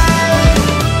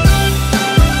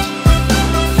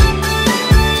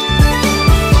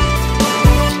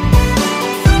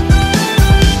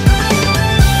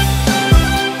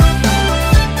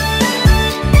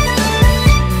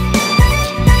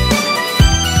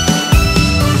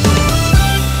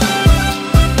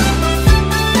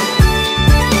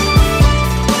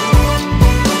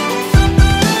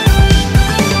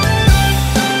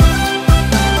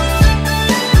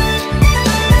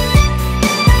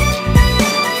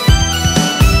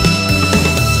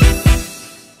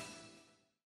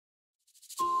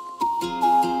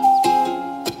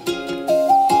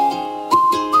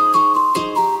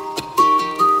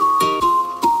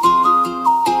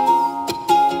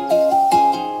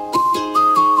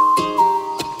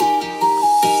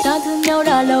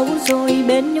 nhau đã lâu rồi,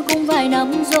 bên nhau cũng vài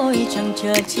năm rồi, chẳng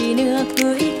chờ chi nữa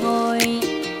cưới thôi.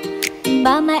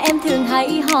 Ba má em thường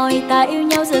hay hỏi ta yêu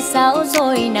nhau giờ sao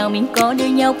rồi, nào mình có đứa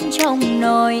nhóc trong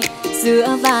nồi. Giữa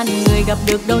vạn người gặp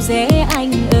được đâu dễ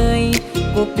anh ơi,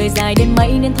 cuộc đời dài đến mấy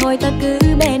nên thôi ta cứ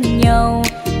bên nhau.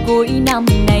 Cuối năm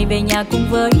này về nhà cùng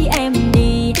với em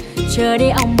đi, chờ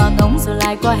đây ông bà ngóng rồi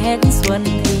lại qua hết xuân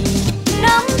thì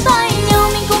nắm tay nhau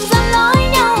mình cùng dẫn lối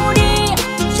nhau đi.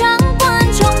 Chẳng quan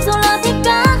trọng dù là thích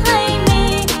cá hay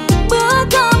mì, bữa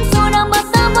cơm dù đang bận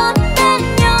ta vẫn bên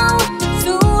nhau.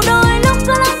 Dù đôi lúc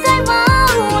có lắm cái vã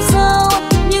u sầu,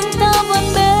 nhưng ta vẫn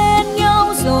bên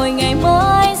nhau. Rồi ngày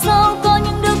mai sau có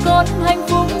những đứa con hạnh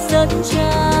phúc rất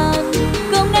tràn.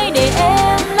 Cơm này để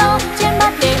em lo, trên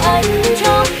bát để anh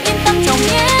cho, yên tâm chồng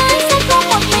nhé sẽ có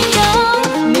một mình đâu.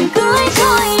 Mình cưới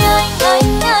thôi anh.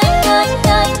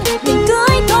 Mình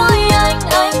cưới thôi anh.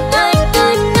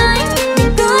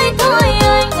 Mình cưới thôi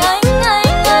anh.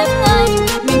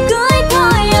 Mình cưới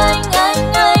thôi anh.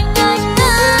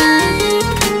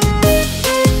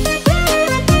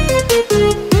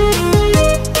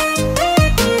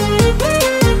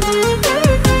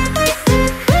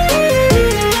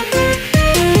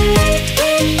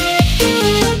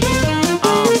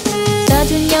 Ta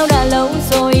thương nhau đã lâu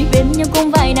rồi, bên nhau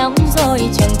cũng vài năm rồi,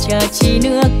 chẳng chờ chi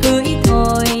nữa cưới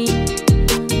thôi.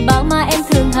 Ba má em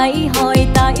thường hay hỏi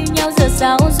ta yêu nhau giờ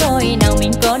sao rồi, nào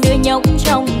mình có đứa nhóc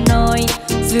trong nồi.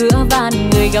 Giữa vạn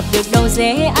người gặp được đâu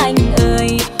dễ anh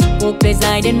ơi, cuộc đời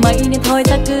dài đến mấy nên thôi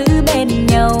ta cứ bên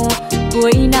nhau.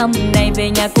 Cuối năm này về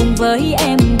nhà cùng với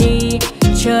em đi,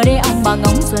 chờ đây ông bà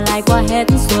ngóng rồi lại qua hết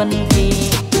xuân thì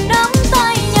nắm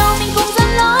tay nhau mình cùng dẫn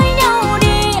lối nhau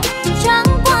đi. Chẳng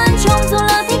quan trọng dù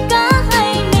là thích cá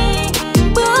hay mì,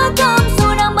 bữa cơm dù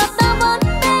đang bận ta vẫn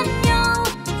bên nhau.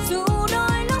 Dù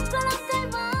đôi lúc có lắm cái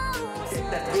vã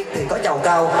thì có chầu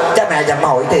cao, cha mẹ dặm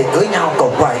hội thì cưới nhau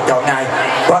cùng vậy chọn ngày.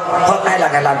 Vâng, hôm nay là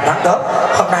ngày lành tháng Tết,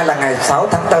 hôm nay là ngày 6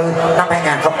 tháng 4 năm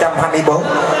 2024,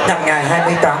 nhằm ngày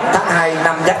 28 tháng 2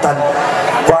 năm Giáp Thìn.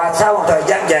 Và sau một thời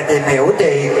gian dài tìm hiểu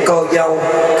thì cô dâu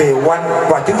QUANH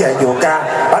và chú rể QUANH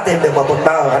đã tìm được một cuộc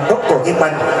đời hạnh phúc của riêng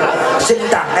mình. Xin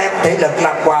tặng em thị lực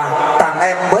làm quà, tặng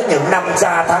em với những năm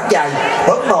xa tháng dài,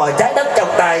 bớt mồi trái đất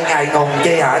trong tay, ngày ngùng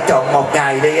chi hả, chọn một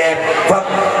ngày đi em. Vâng,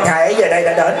 ngày ấy giờ đây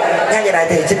đã đến. Ngay giờ này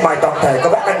thì xin mời toàn thể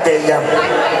các bác anh chị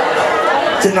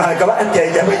xin mời các bác anh chị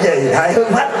và quý vị hãy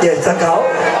hướng mắt về sân khấu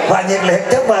và nhiệt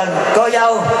liệt chúc mừng cô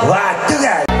dâu và chú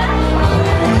rể.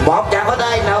 Một tràng pháo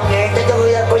tay nào nghẹn cho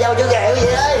cô dâu chú rể quý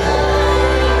vị ơi.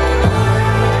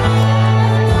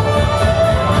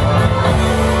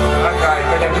 Rồi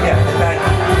cô dâu chú rể đến đây.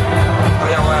 Cô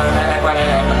dâu đang qua đây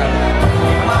nè.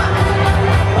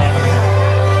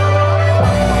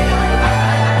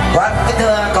 Vâng, kính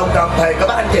thưa cùng toàn thể các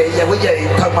bác anh chị và quý vị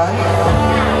thân mến,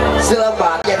 xưa ông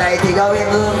bà giờ này thì đôi em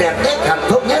hương đẹp nhất, hạnh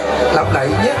phúc nhất, lộng lẫy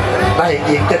nhất là hiện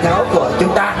diện trên sân khấu của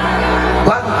chúng ta.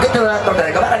 Vâng, kính thưa toàn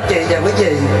thể các bác anh chị và quý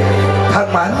vị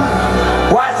thân mến,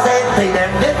 hoa sen thì đẹp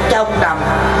nhất trong đầm,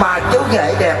 mà chú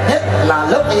rể đẹp nhất là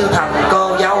lúc yêu thầm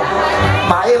cô dâu.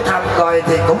 Mà yêu thầm rồi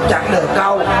thì cũng chẳng được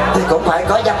câu, thì cũng phải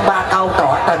có dăm ba câu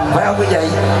tỏ tình, phải không quý vị?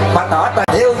 Mà tỏ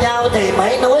tình yêu nhau thì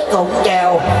mấy núi cũng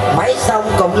trèo, mấy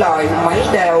sông cũng lội, mấy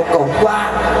đèo cũng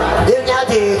qua. Yêu nhau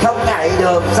thì không ngại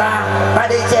đường xa, ta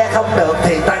đi xe không được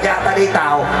thì ta ra ta đi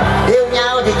tàu. Yêu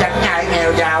nhau thì chẳng ngại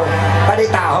nghèo giàu, ta đi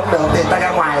tàu không được thì ta ra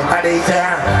ngoài ta đi xe.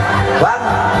 Vâng,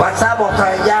 và sau một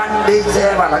thời gian đi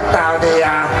xe và lẫn tàu thì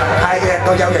hai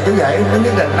cô dâu và chú rể cũng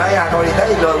quyết định nói thôi đi tới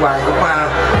đi lui hoài cũng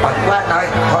bận quá,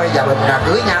 thôi giờ mình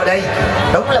cưới nhau đi.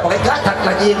 Đúng là một cái kết thật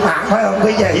là viên mãn, phải không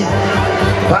quý vị?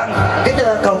 Vâng, kính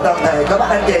thưa cùng toàn thể các bác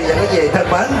anh chị và quý vị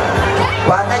thân mến,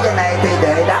 và ngay giờ này thì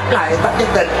để đáp lại tất chân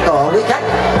tình của quý khách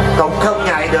cũng không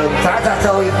ngại đường xa xa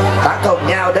xôi đã cùng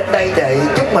nhau đến đây để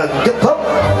chúc mừng chúc phúc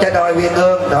cho đôi uyên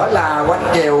ương, đó là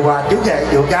QUANH và chú rể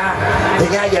QUANH. Thì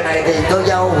ngay giờ này thì cô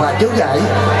dâu và chú rể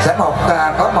sẽ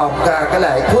có một cái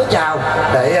lễ cúi chào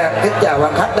để kính chào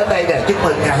quan khách đến đây để chúc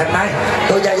mừng ngày hôm nay.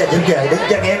 Cô dâu và chú rể đứng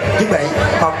chân em chuẩn bị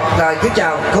một lời cúi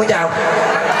chào, cúi chào,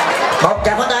 một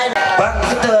chào pháo tay. Vâng,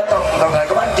 kính thưa toàn thể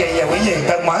các bác chị và quý vị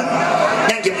thân mến,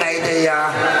 nhân dịp này thì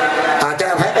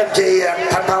cho phép MC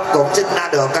Thanh Phong cũng xin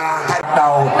được thay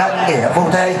đầu nâng nghĩa phu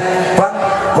thê. Vâng,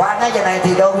 và ngay giờ này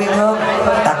thì đôi uyên hương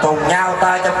ta cùng nhau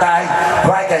tay trong tay,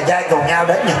 vai kề vai cùng nhau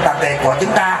đến những đặc biệt của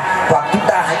chúng ta, hoặc chúng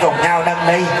ta hãy cùng nhau nâng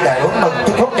ly để uống mừng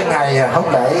chúc phúc cho ngày hôn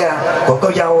lễ của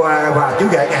cô dâu và chú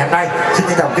rể ngày hôm nay. Xin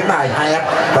trân trọng kính mời hai em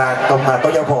và cùng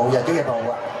cô dâu phụ và chú rể phụ.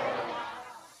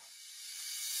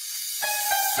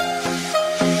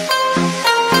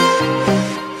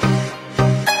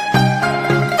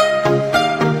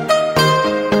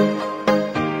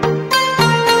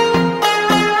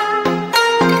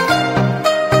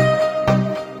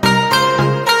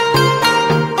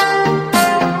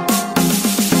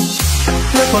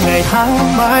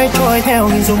 tháng mãi trôi theo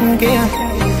hình dung kia.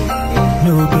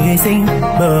 Nụ cười xinh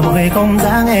bờ môi không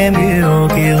dáng em yêu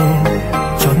kiều,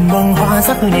 chọn bông hoa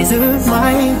sắc này giữ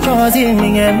mãi cho riêng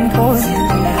mình em thôi.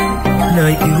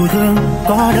 Lời yêu thương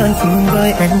có đơn phương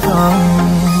với em không?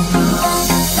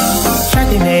 Trái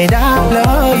tim này đã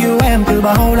lỡ yêu em từ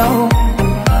bao lâu,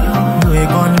 người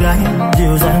con gái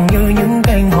dịu dàng như những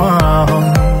cành hoa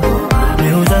hồng.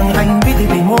 Liệu rằng anh biết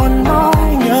thì muốn nói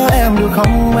nhớ em được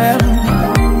không em?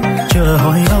 Chờ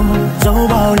hỏi ông dẫu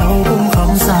bao lâu cũng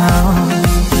không sao.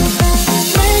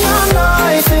 Mấy ngàn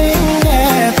lời xinh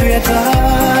đẹp tuyệt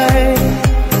vời,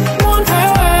 muốn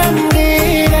theo em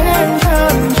đi đến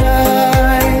chân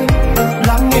trời.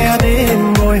 Lắng nghe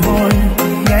tim bồi hồi,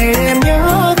 ngày đêm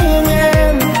nhớ thương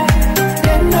em,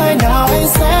 đến nơi nào anh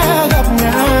sẽ gặp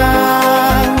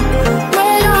nàng.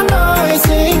 Mấy ngàn lời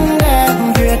xinh đẹp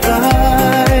tuyệt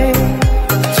vời,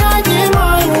 trái tim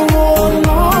anh muốn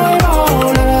nói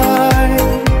bao lời.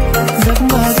 Giấc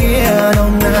mơ kia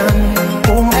nồng nàn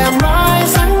cùng em mãi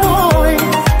sánh đôi,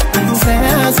 anh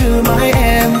sẽ giữ mãi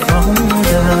em không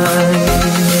rời.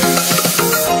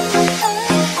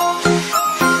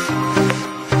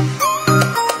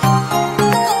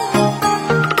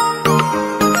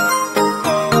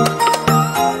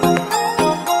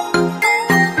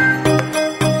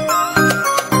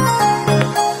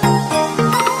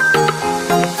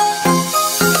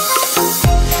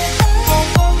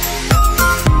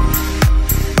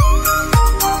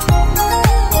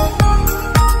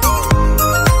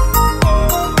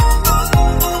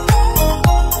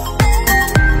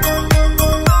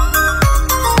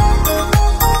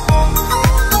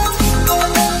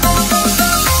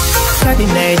 Trái tim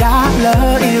này đã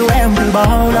lỡ yêu em từ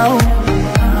bao lâu,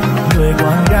 người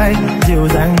con gái dịu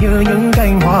dàng như những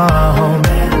cành hoa hồng.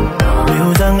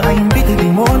 Liệu rằng anh biết thì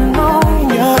muốn nói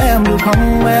nhớ em được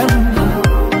không em?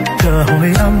 Chờ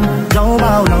hồi âm dẫu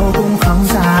bao lâu cũng không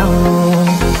sao.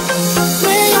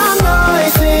 Mấy ngàn lời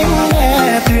xinh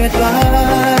đẹp tuyệt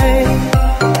vời,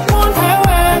 muốn theo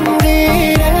em đi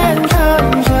đến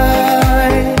chân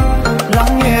trời.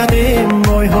 Lắng nghe tim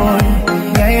bồi hồi,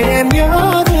 ngày đêm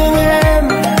nhớ thương em,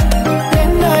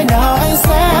 đến nơi nào anh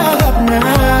sẽ gặp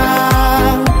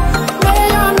nàng. Mấy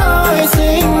ngàn lời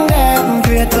xinh đẹp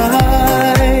tuyệt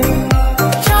vời,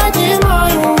 trái tim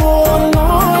anh muốn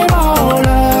nói bao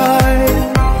lời.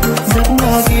 Giấc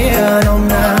mơ kia nồng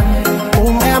nàn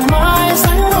cùng em mãi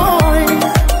sánh đôi,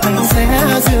 anh sẽ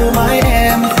giữ mãi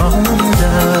em không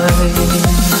rời.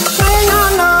 Mấy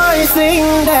ngàn lời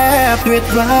xinh đẹp tuyệt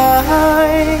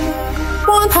vời,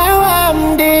 muốn theo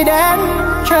em đi đến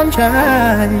chân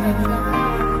trời.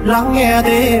 Lắng nghe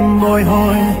tim bồi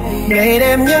hồi, ngày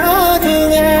đêm nhớ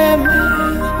thương em,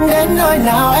 đến nơi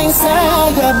nào anh sẽ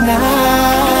gặp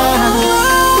nàng.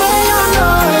 Mấy ngàn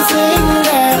lời xinh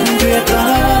đẹp tuyệt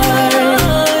vời,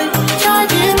 trái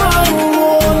tim anh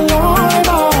muốn nói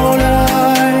bao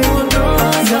lời.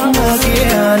 Giấc mơ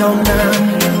kia nồng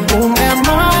nàn cùng em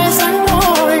mãi sánh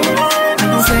đôi,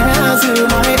 anh sẽ giữ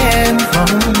mãi em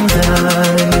không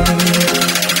rời.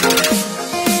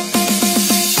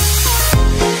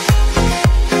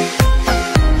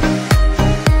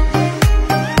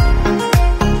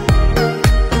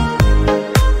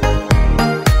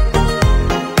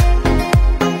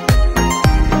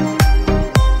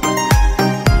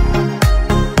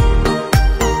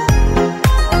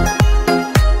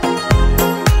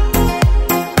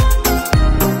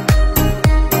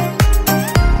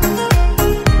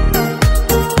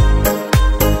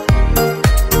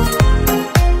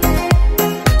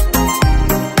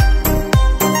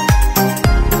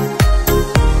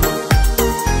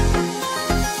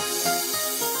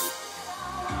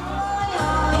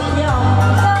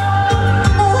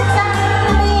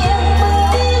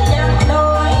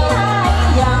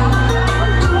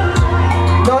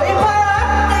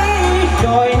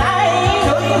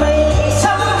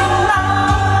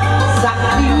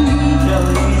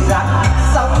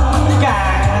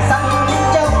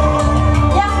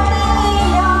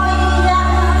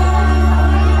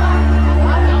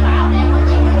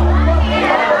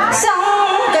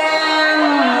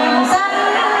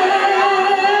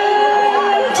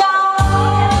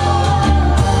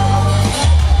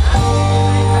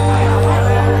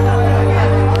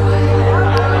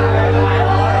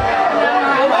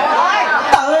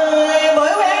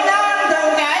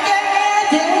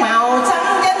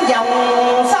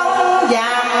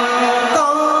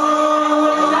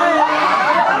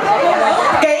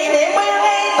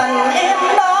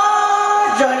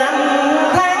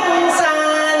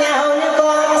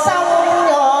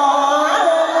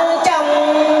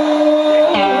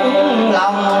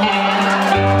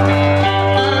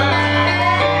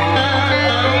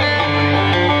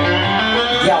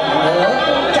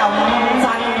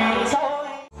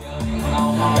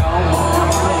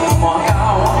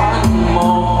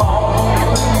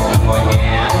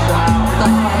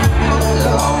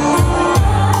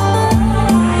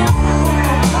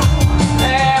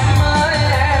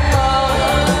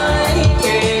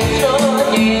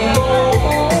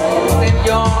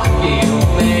 chiều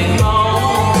miền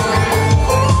Đông.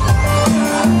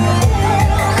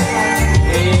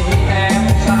 Khi em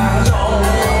xa xôi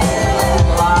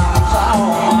làm sao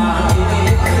mà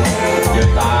biết giờ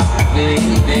tạm đi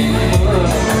tìm mưa.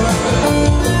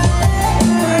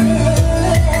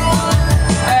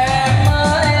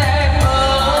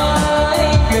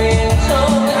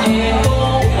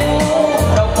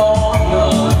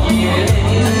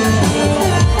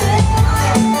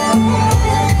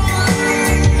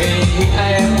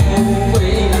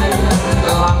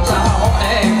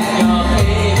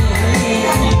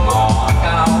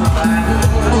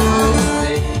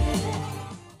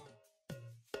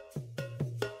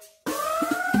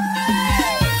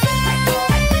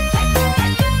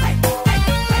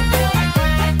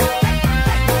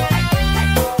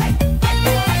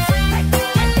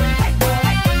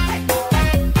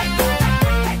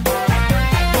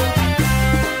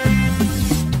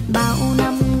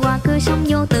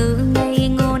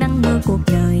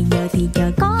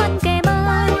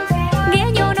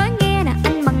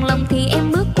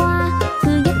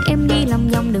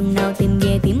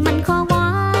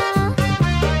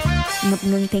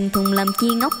 thẹn thùng làm chi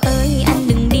ngốc ơi, anh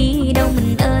đừng đi đâu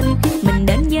mình ơn. Mình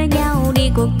đến với nhau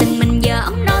đi cuộc tình mình giờ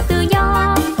ấm no tự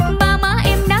do. Ba má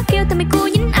em đã kêu tao mày cua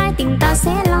dính ai tiền tao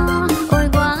sẽ lo. Ôi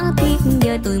quá tiếc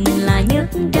giờ tụi mình là nhất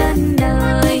trên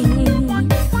đời.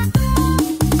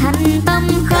 Thành tâm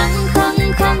khấn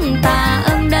khấn khấn tạ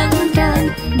ơn đấng trên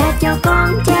đã cho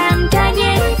con chàng trai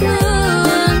dễ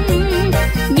thương.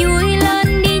 Vui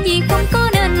lên đi vì không có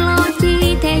nên lo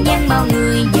chi, thế gian bao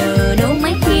người giờ đâu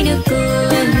mấy khi được cười.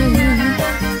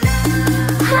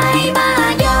 Hai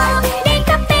ba giờ đi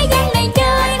khắp thế gian này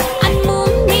chơi, anh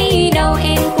muốn đi đâu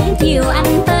em cũng chiều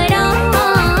anh tới đó.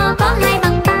 Có hai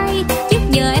bàn tay trước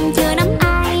giờ em chưa nắm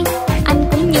ai, anh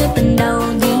cũng như tình đầu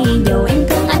vì dầu em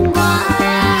thương anh quá.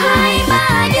 Hai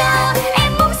ba giờ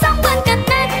em muốn sống bên cạnh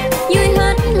anh, vui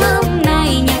hết hôm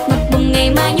nay nhạc ngập bùng ngày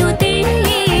mai vui tiếp.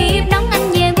 Đón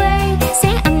anh về quê sẽ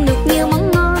ăn được nhiều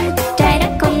món ngon, trái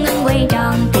đất không ngừng quay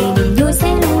tròn thì niềm vui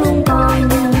sẽ luôn luôn còn.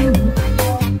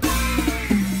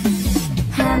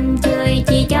 Ham chơi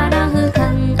chỉ cho nó hư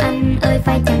thân, anh ơi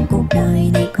phải chăng cuộc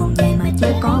đời này còn dài mà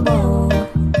chưa có bồ.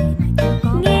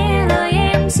 Nghe lời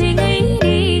em suy nghĩ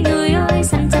đi người ơi,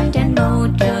 xanh xanh trên bầu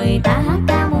trời ta hát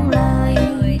ca muôn lời.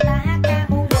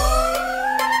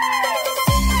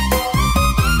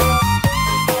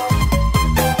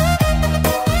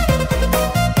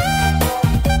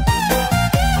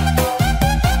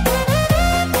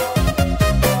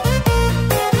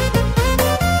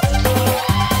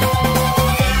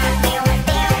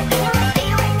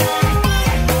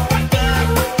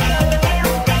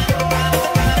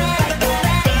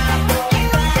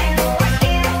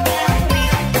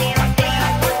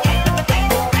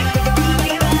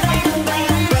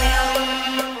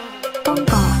 Con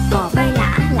cò bay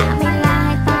lả bay la,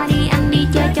 hai ta đi ăn đi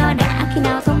chơi cho đã, khi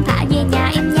nào thong thả về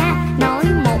nhà em nhé. Nói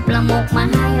một là một mà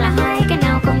hai là hai, cái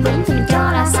nào không đúng thì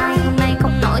cho là sai. Hôm nay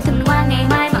không nổi tình qua ngày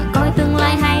mai, mà coi tương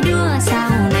lai hai đứa sau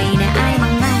này để ai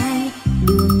bằng ai.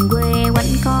 Đường quê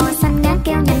quanh co xanh ngát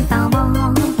kéo nhanh tò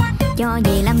mò, cho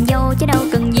về làm dâu chứ đâu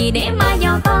cần gì để mà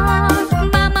giàu to.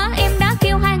 Ba má em đã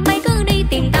kêu hàng bay cứ đi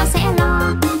tiền tao sẽ lo.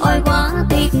 Ôi quá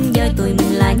tiếc giờ tụi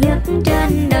mình là nhất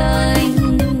trên đời.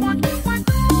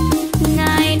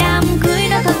 Ngày đám cưới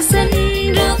đã thật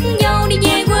xinh, rước dâu đi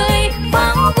về quê,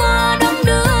 pháo hoa đông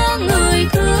đưa người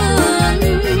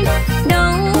thương.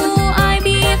 Đâu ai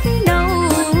biết đâu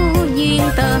duyên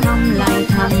tơ hồng lại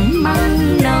thầm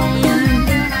măng nồng.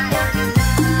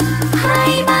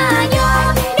 Hai ba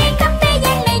giờ đi khắp thế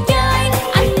gian này chơi,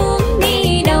 anh muốn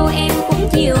đi đâu em cũng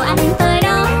chiều anh tới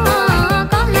đó.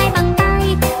 Có hai bàn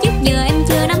tay trước giờ em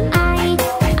chưa nắm ai,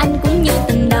 anh cũng như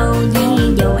tình đầu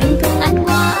vì dầu em thương anh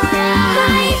quá.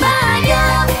 Hai ba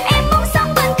giờ em muốn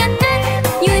sống bên cạnh anh,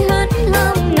 vui hết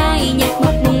hôm nay nhạc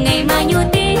một buồn ngày mai vui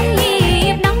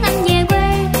tiếp. Đón anh về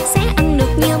quê sẽ ăn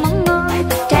được nhiều món ngon,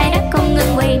 trái đất không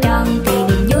ngừng quay tròn thì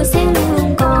niềm vui sẽ luôn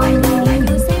luôn còn.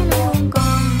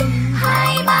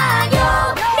 Hai ba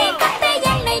giờ đi khắp thế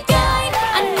gian này chơi,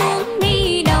 anh muốn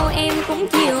đi đâu em cũng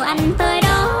chiều anh tới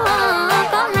đó.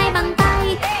 Có hai bàn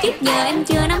tay trước giờ em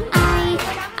chưa nắm ai,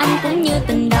 anh cũng như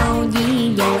tình đầu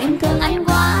vì dầu em thương anh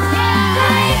quá.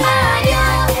 Hai ba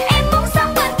giờ em muốn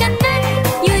sống bên cạnh anh,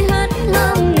 vui hết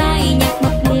hôm nay nhạc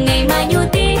một buồn ngày mai vui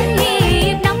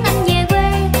tiếp. Đón anh về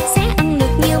quê sẽ ăn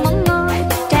được nhiều món ngon,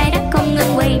 trái đất không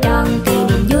ngừng quay tròn thì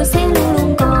niềm vui sẽ luôn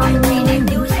luôn còn.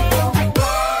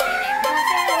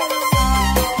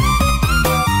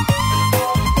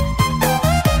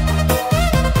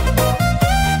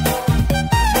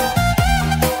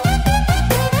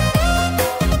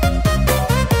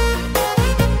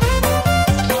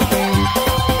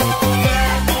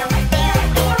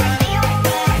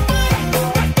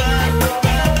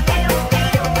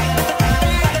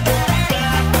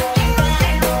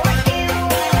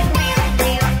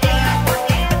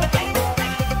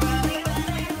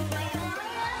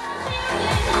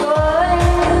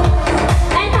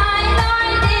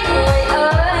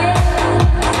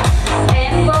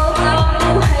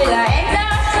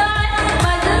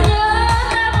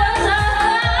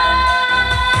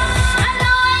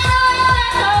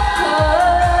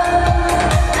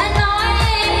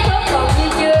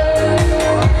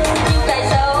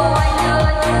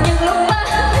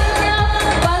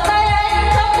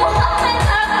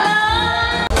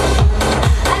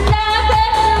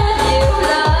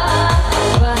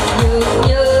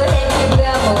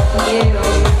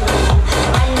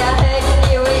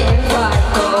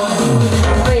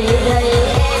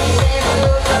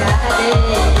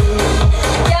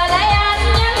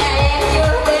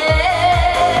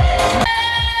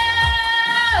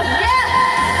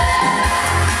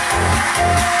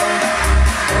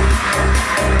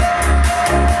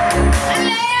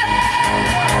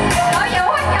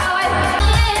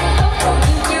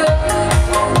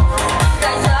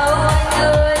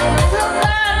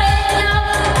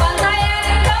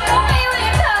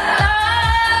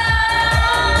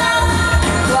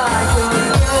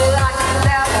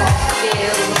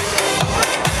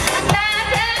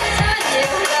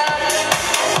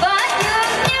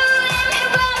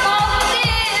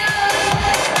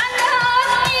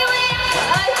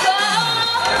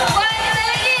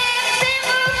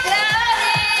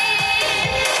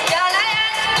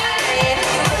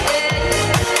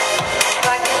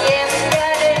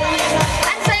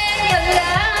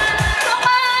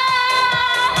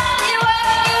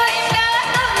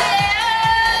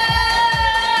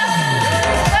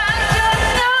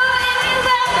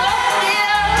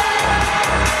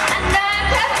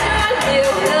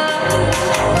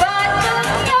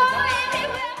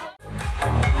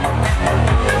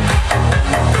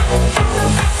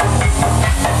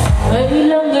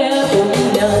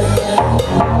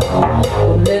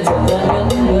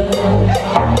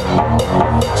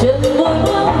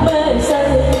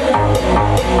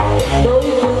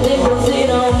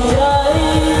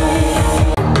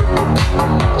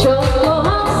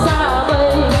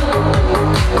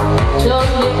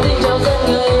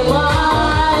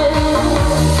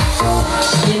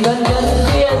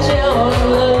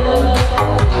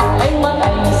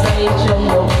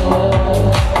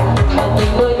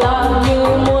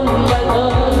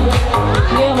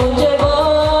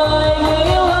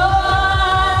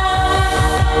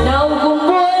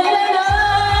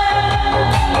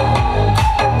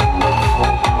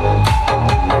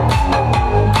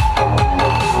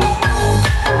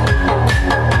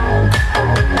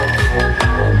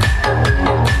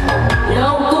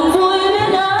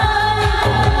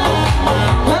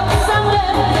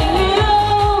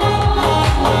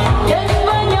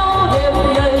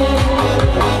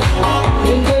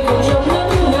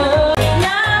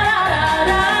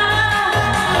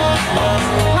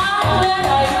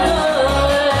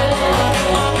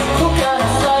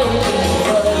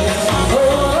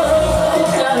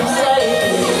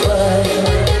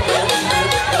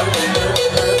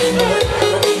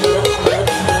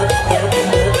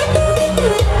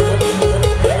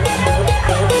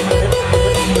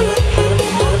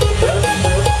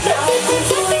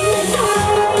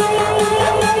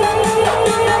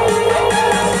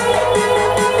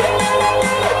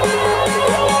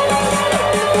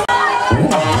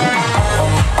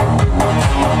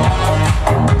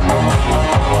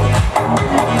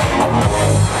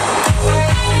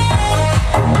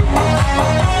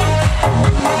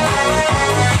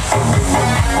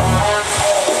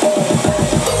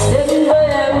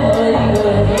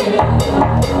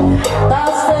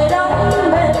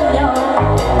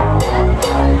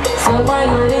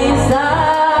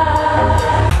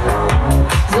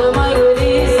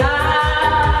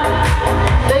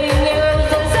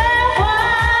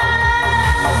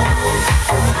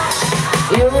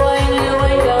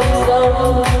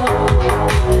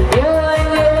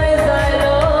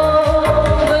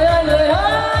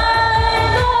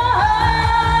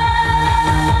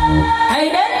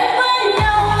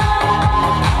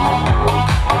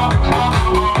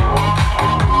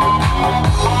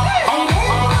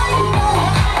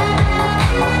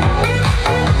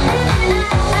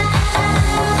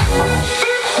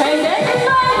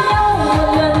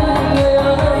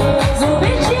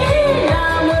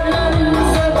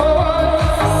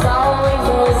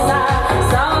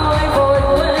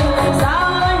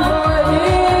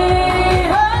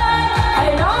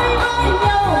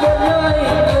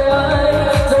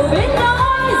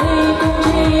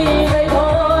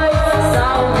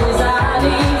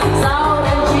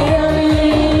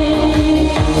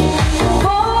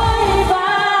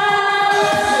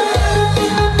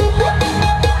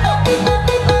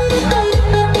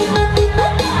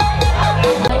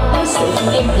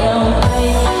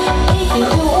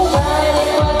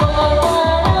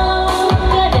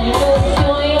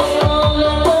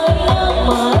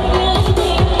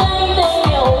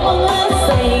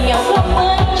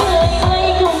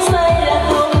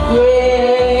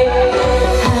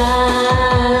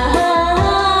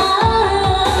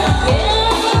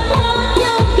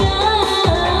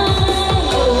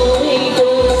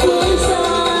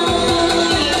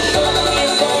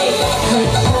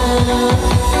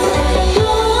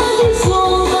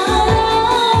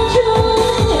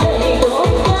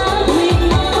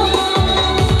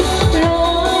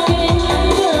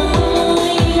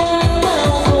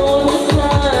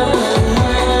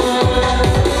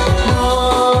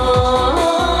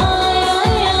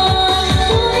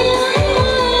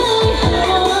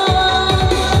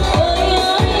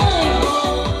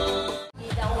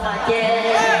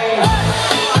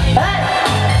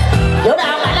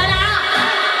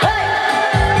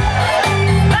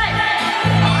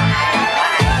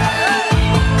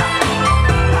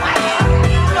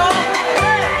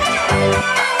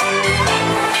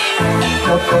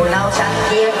 chiều lâu xanh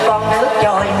chia con nước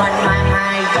trôi mênh mang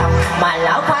hai dòng, mà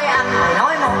lỡ phải anh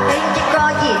nói một tiếng chứ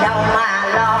có gì đâu mà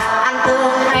lo. Anh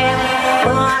thương em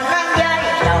mưa nắng giấy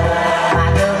đầu,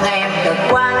 mà thương em cực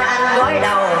qua anh gối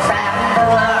đầu sang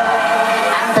mưa.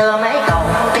 Anh thưa mấy cầu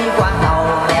đi qua cầu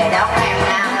để đón em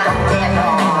nam con che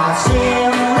đò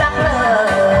xiêm lắc lơ,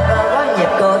 có nhịp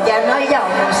cười cha nói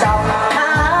dòng sông.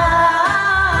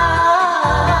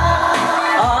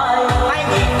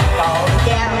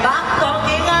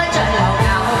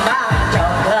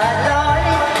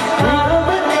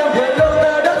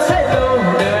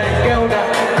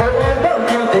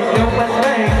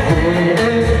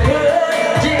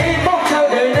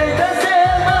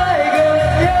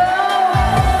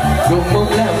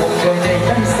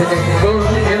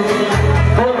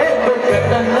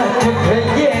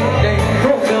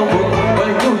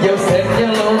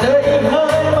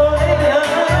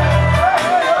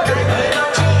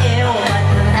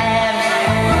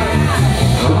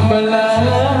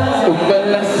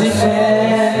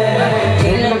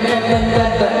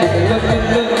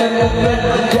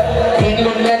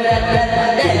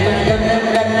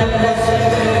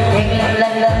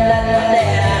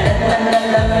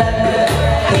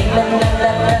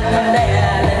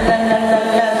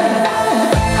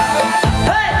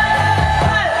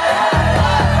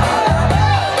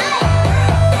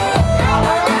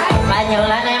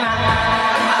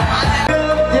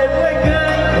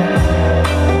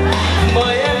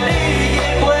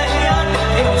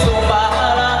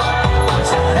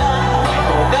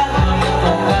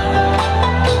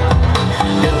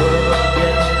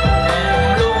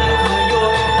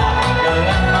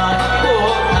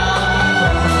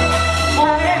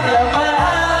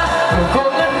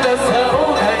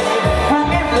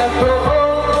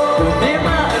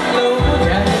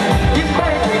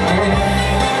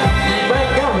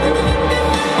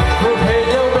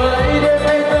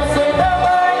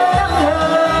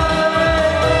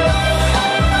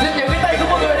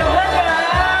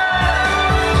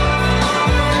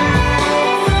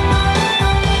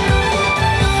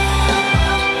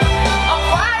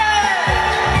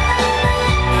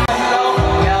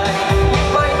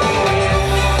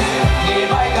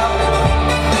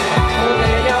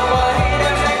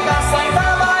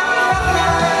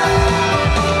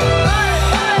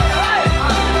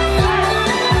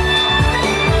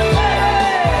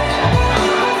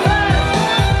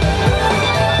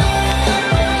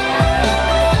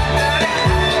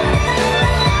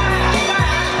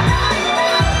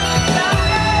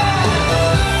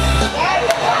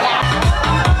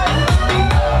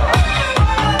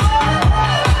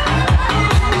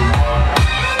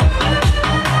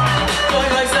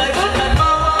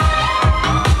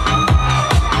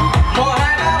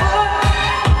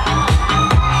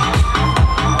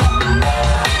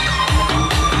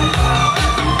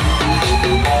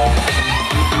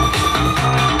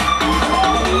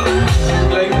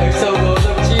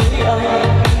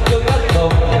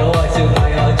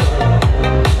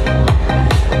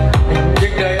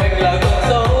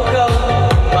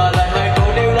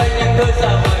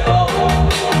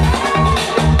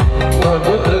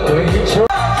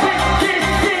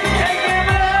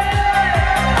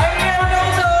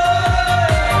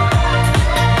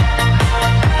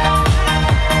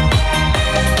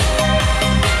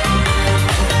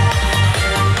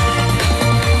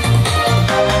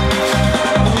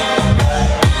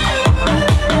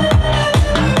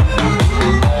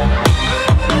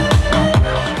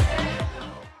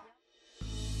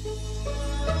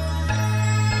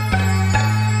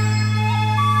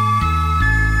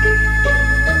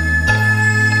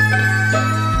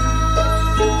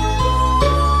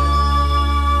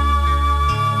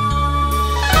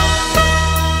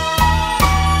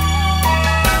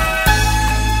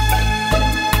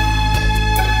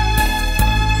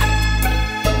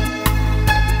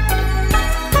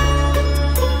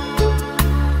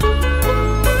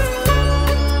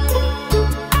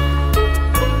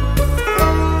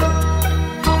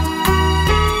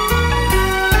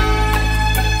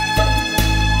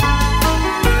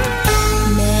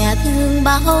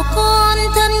 bảo con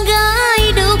thân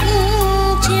gái đúc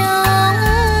trong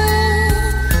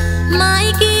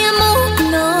mai kia mốt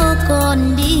nó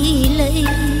còn đi lấy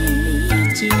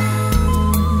chồng.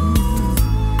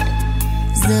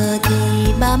 Giờ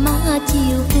thì ba má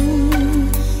chiều ưng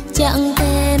chẳng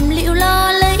thèm liệu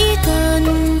lo lấy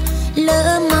thân,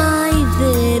 lỡ mai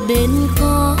về bên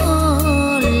khó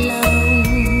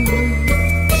lòng.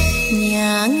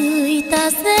 Nhà người ta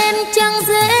xem chẳng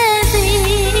dễ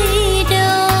gì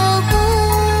đâu,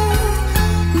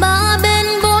 ba bên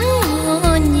bốn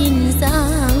ngõ nhìn ra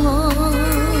ngõ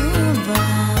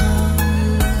vào.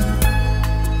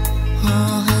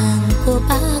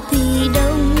 thì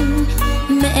đông.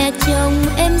 Mẹ chồng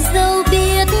em dâu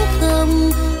biết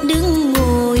không, đứng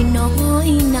ngồi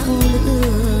nói nặng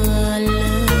lừa lời.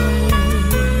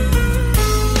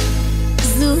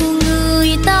 Dù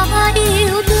người ta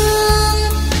yêu thương,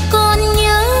 con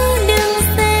nhớ đừng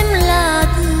xem là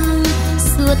thương,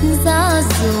 xuất giá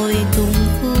rồi cùng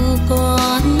phu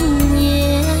con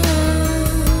nhé.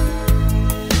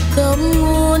 Không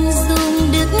ngôn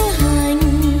dung đức hành,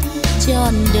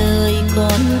 trọn đời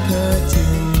con thờ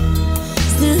chồng,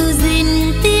 giữ gìn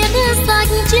tiết sạch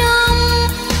trong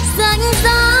danh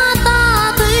giá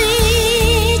ta thủy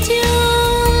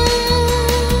chung.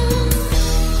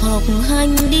 Học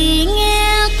hành đi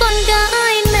nghe con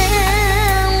gái mẹ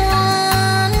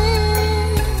ngoan,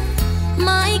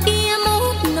 mai kia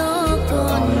mốt nó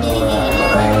còn đi.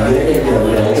 Dưới cái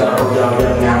trường để cho cô dâu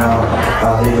dân nhau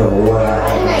thi dụ.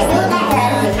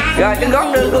 Rồi chân gót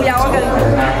đưa cô dâu á kìa.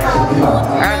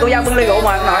 Cô dâu bưng ly rượu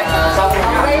mời em nội.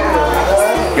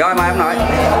 Rồi mời em nội.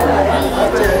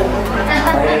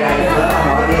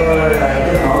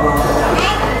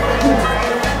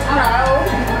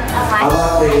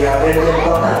 Thì bên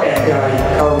con thắp đèn trời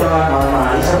cầu cho mọi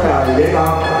mãi sống đời với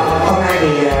con. Hôm nay thì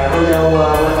cô dâu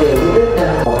Quang Kiều chú Đức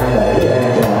một hai lễ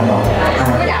chào mọi người.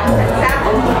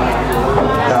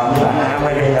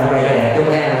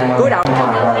 Cúi đầu.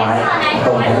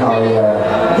 Cùng phải ngồi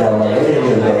chào mừng cái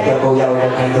điều để cho cô dâu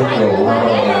ăn thương rượu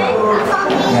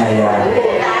ngày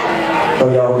cô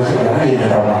dâu xin lỗi gì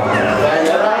đầu mặt.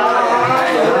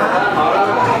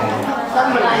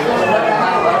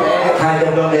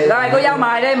 Rồi cô dâu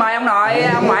mời đi, mời ông nội,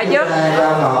 ông ngoại trước.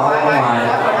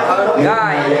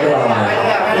 Rồi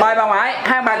mời bà ngoại,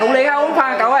 hai bà cũng ly không uống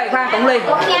Khoan cậu ơi, Khoan cũng ly.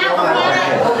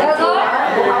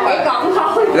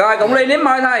 Rồi cũng ly nếm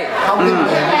môi thôi.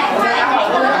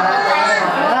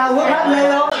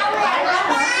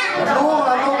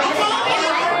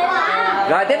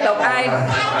 Rồi tiếp tục ai?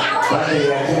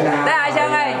 Tới ai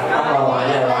Sơn ơi?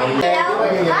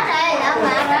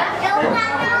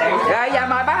 Rồi giờ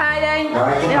mời bác Hai đi.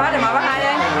 Nếu hết thì mời bác Hai đi.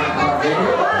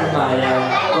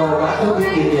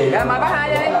 Rồi mời bác Hai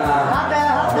đi.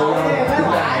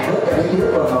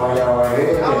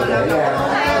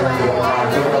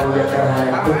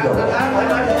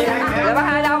 Rồi bác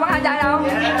Hai đâu? Bác Hai trai đâu?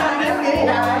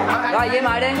 Rồi vậy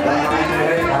mời đi.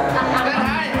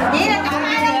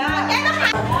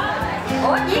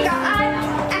 Ủa chỉ còn ai?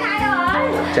 Anh Hai đâu rồi?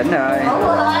 Chỉnh rồi.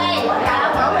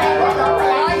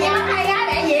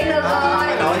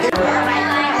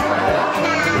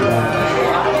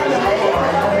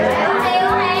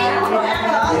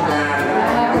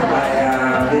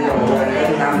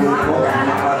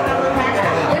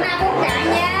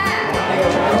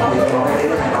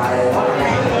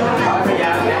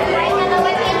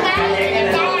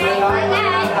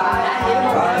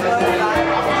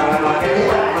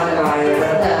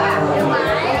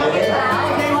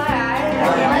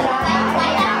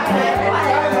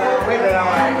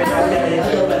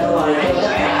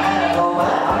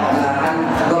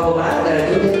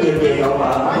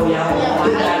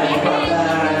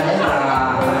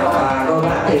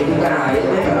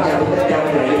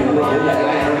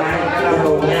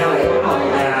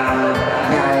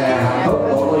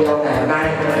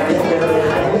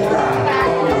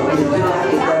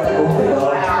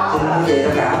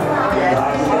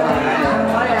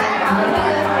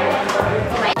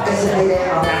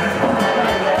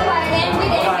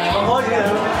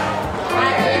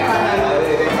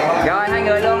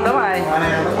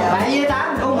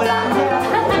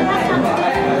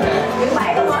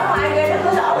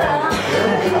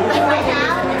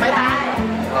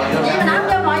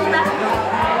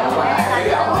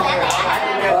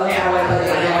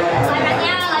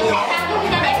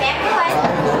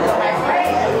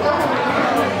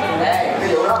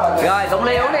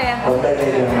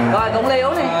 Rồi cũng ly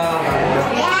uống đi.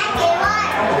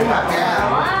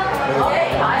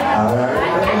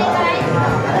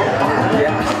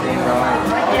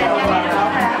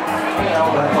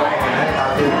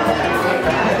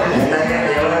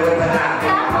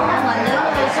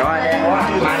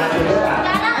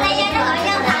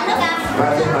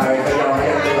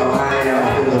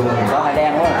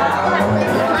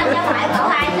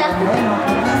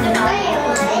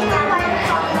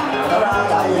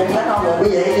 Quý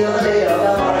vị chưa có đi được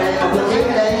đâu, một chút xíu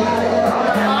đi.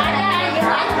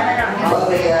 Bởi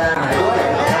vì cháu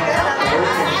mình đi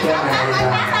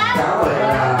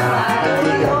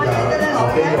gần giờ học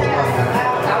cái dụng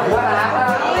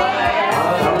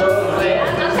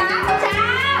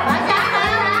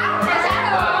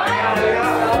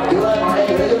chú ơi, ngồi đây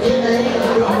giữ chút xíu đi.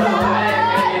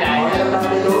 Ngồi trong đâu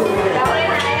đi chú.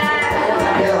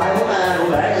 Kêu hỏi muốn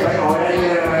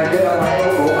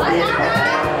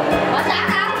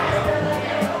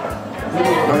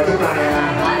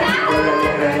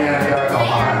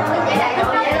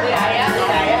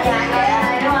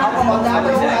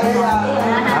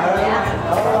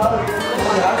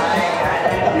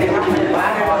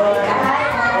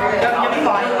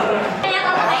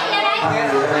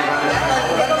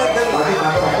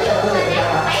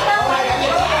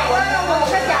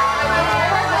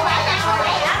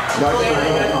Rồi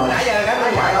nãy giờ các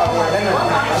bên ngoại còn ngoài đến rồi.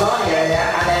 Có về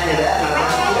anh em thì để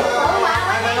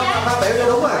phát biểu cho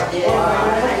đúng rồi.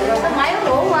 Mấy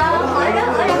cũ quá, hỏi đó,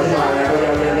 hỏi đó.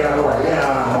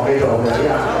 Một cái đồ để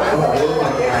có thể uống một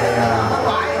ngày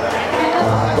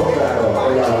tốt ra rồi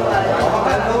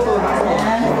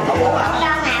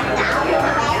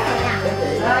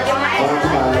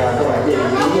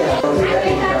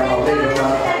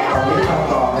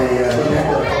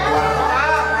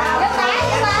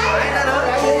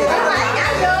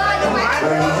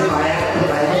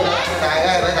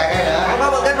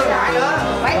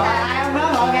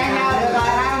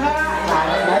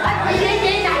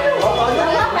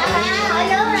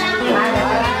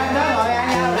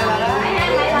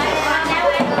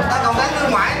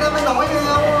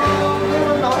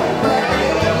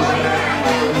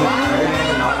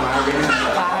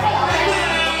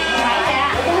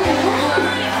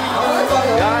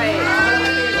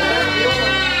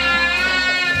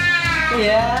bây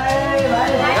giờ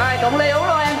rồi cũng ly uống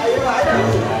luôn em.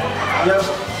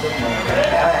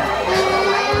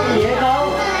 Gì vậy cô?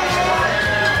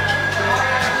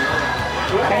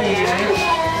 Cái gì vậy?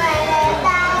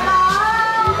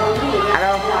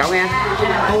 Alo, cậu nghe.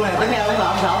 Cô này tính nghe ông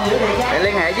lộn dữ vậy? Để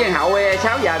liên hệ với thằng Hậu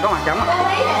 6 giờ có mặt trống.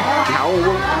 Hậu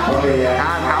Quân.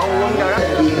 Hậu Quân rồi đó.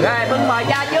 Rồi Bưng mời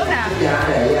cha trước nè.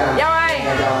 Cháu ơi.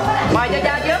 Mời cho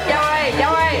cha trước, cháu ơi,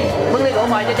 cháu ơi. Bưng ly rượu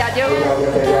mời cho cha trước.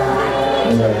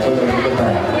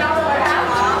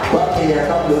 thì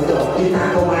trong biểu tượng chiến thắng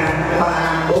công an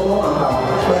 3-4 ẩn hồng,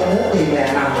 bên nước thì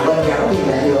mẹ nằm, bên cháu thì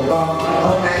mẹ nhường con.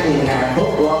 Hôm nay thì hạnh phúc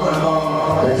của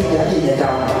con để xin giá gì nhà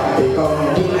chồng thì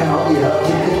con biết hay hỏi gì hơn,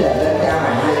 xin kính đề lên cha mẹ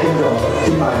hai chung rồi,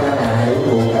 xin mời cha mẹ hãy uống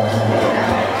rượu cả.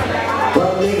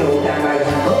 Vâng, ly rượu tràn đầy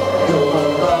hạnh phúc, rượu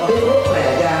mừng con biết ước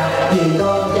mẹ cha, vì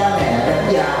con cha mẹ cánh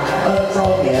già ơn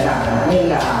sâu nghĩa nặng như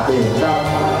là biển đông.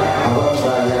 Vâng,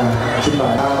 và xin mời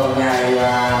một ngày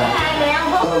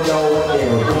cô dâu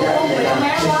đều có giá trị làm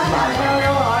xin mời.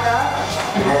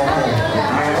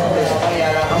 Bây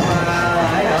giờ là không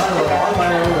hãy nữa rồi hỏi mà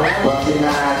vâng xin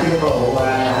cái vụ tôi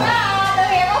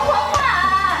nghe có phúc á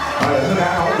chúng ta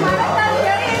hỏi gì nữa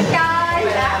trời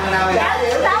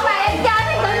sao mà em chơi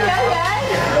thì tôi dữ vậy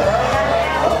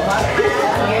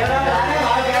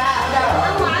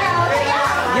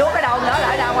Vuốt cái đầu nữa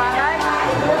lại đàng hoàng đấy.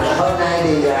 hôm nay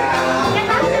thì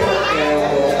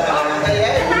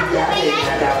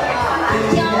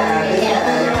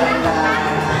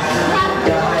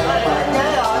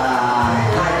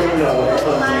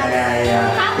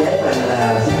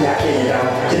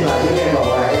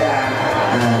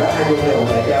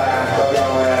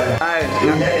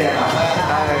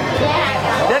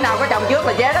đứa nào có chồng trước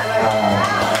là chết á.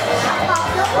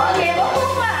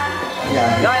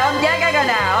 Rồi ôm chết cái coi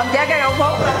nào, ôm chết cái ông Phúc.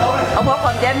 Ông Phúc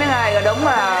ôm chết miếng này rồi, đúng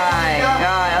rồi.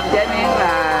 Rồi ôm chết miếng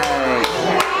này.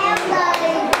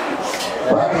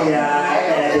 Thì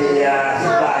cái này thì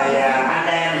xin bài anh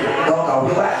em con cầu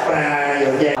chú bác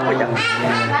dựa về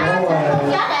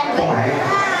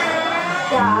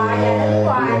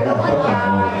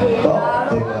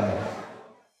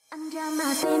Anh ra mà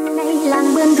xem nay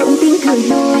làng bên rộn tiếng cười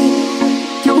đôi,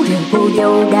 chú rể cô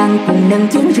dâu đang cùng nâng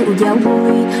chén rượu giao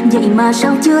vui. Vậy mà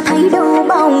sao chưa thấy đâu,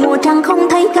 bao mùa trăng không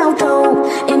thấy cao trầu.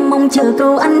 Em mong chờ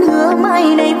câu anh hứa mai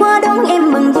này qua đón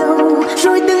em mừng dâu.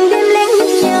 Rồi từng đêm lén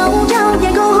nhìn nhau trao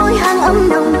vài câu hối hang ấm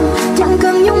nồng. Chẳng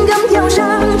cần nhung gấm giàu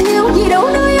sang thiếu gì đâu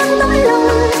nơi anh tấm lòng.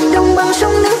 Đồng bằng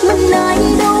sông nước mình này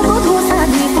đâu có thua xa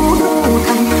gì phố đô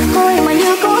thành. Thôi mà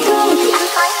như có thương anh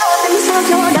phải lo tính sao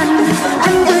cho đành.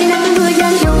 Anh ơi nắng mưa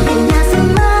gian dầu về nhà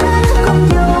xin má không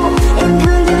dâu. Em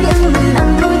thương dưới ân mình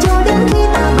anh thôi cho đến khi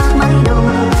ta bạc mày đầu.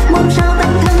 Mong sao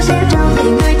tăng thân sẽ trao về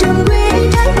người trân quý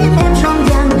trái tim em son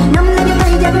vàng. Năm nay cho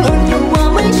tay dẫn em dù qua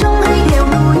mấy sông hay đèo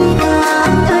núi cao.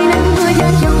 Anh ơi nắng mưa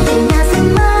gian dầu về nhà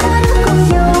xin má không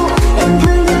dâu. Em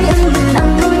thương dưới ân mình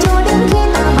anh thôi cho đến khi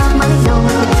ta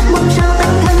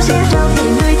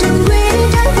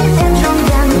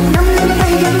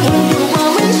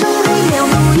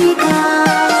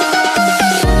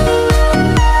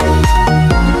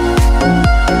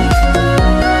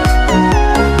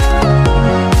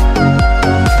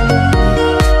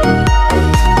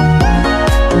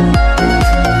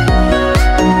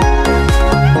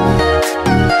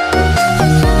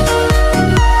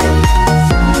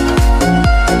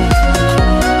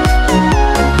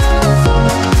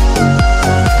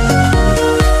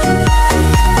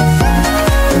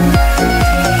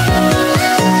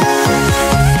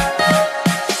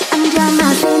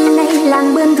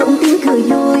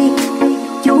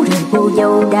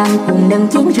vàng cùng nâng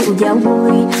chén rượu giao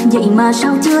vui. Vậy mà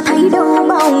sao chưa thấy đâu,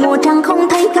 bao mùa trăng không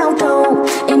thấy cao trầu.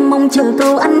 Em mong chờ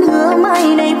câu anh hứa mai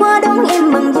này qua đón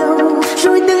em mừng dâu.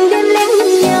 Rồi từng đêm lén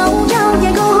nhìn nhau trao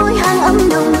vài câu hối hang âm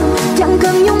nồng. Chẳng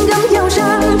cần nhung gấm giàu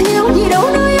sang thiếu gì đâu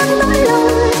nơi anh nói lòng.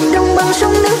 Đồng bằng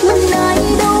sông nước mình này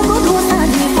đâu có thua xa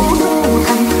gì phố đô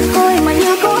thành. Thôi mà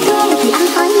như có thương thì anh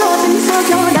phải lo tính sao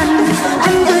cho đành.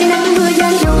 Anh ơi nắng mưa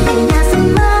gian dầu về nhà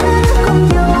xin má không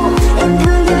dâu. Em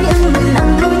thương với ân mình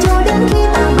anh thôi cho đến khi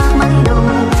ta bạc mày đầu.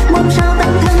 Mong sao tấm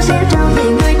thân sẽ trao về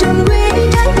người trân quý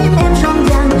trái tim em son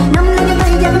vàng. Năm nay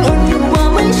tay dẫn em dù qua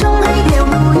mấy sông hay đèo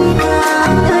núi cao.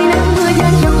 Anh ơi nắng mưa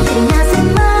gian dầu về nhà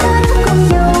xin má không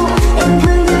dâu. Em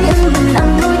thương với ân mình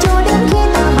anh thôi cho đến khi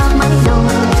ta bạc mày đầu.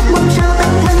 Mong sao tấm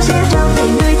thân sẽ trao về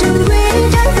người trân quý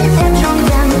trái tim em son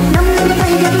vàng. Năm nay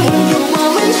tay dẫn em dù qua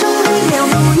mấy sông hay đèo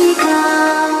núi cao.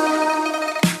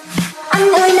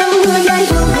 Anh ơi nắng mưa gian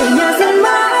dầu về nhà xin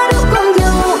má đúc con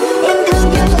dâu. Em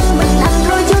thương với ân mình anh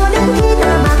thôi cho đến khi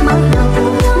ta bạc mày đầu.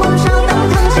 Mong sao tấm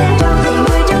thân sẽ trao về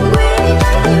người trân quý trái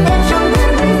tim em son vàng.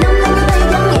 Năm nay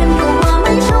tay dẫn em dù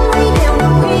qua mấy sông hay đèo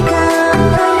núi cao.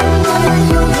 Anh ơi nắng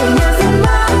mưa gian dầu về nhà xin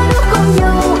má đúc con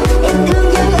dâu. Em thương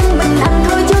với ân mình anh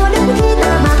thôi cho đến khi ta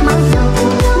bạc mày đầu.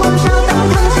 Mong sao tấm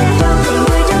thân sẽ trao về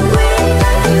người trân quý trái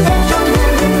tim em son vàng.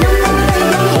 Năm nay tay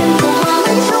dẫn em dù qua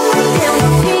mấy sông hay đèo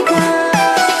núi cao.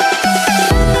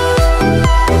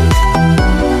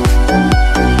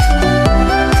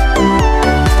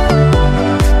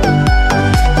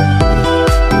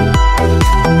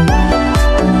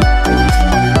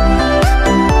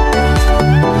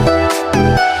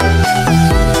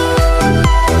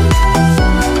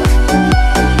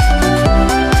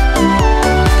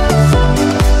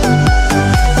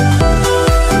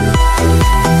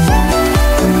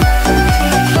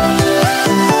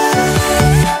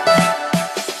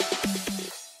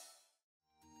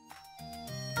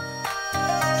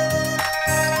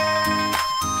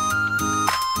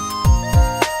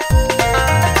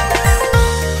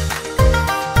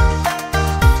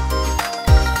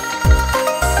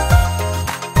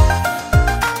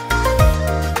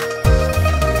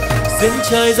 Duyên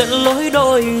trời dẫn lối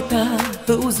đôi ta,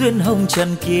 hữu duyên hồng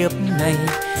trần kiếp này.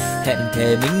 Hẹn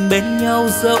thề mình bên nhau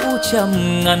dẫu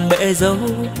trăm ngàn bể dâu.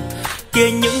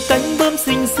 Kia những cánh bướm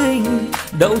xinh xinh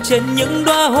đậu trên những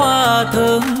đóa hoa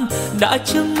thơm đã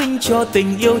chứng minh cho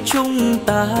tình yêu chúng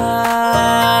ta.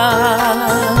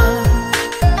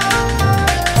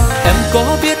 Em có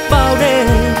biết bao đêm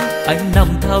anh nằm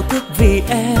thao thức vì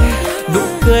em. Nụ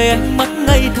cười ánh mắt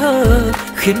ngây thơ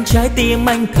khiến trái tim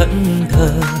anh thẫn thờ.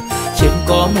 Trên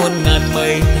có muôn ngàn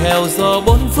mây theo gió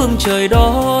bốn phương trời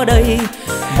đó đây.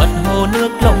 Mặt hồ nước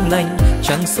long lanh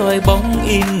trăng soi bóng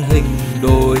in hình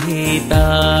đôi ta.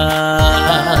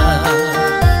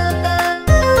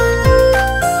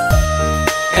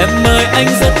 Em ơi anh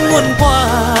rất muốn qua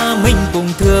mình cùng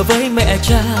thưa với mẹ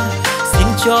cha. Xin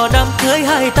cho đám cưới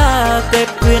hai ta kết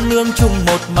duyên nương chung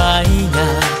một mái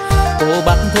nhà. Cô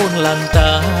bác thôn làng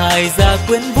ta hai gia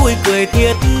quyến vui cười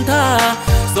thiết tha.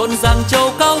 Rộn ràng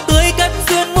châu cao tưới kết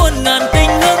duyên muôn ngàn tình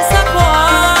hương sắc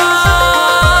hoa.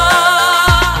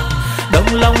 Đồng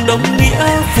lòng đồng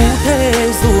nghĩa phú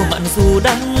thế dù mặn dù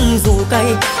đắng dù cay.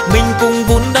 Mình cùng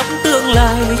vun đắp tương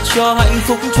lai cho hạnh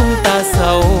phúc chúng ta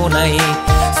sau này.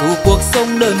 Dù cuộc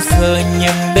sống đơn sơ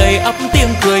nhưng đầy ắp tiếng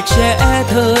cười trẻ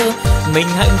thơ. Mình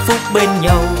hạnh phúc bên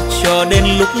nhau cho đến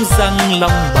lúc răng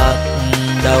long bạc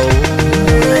đầu.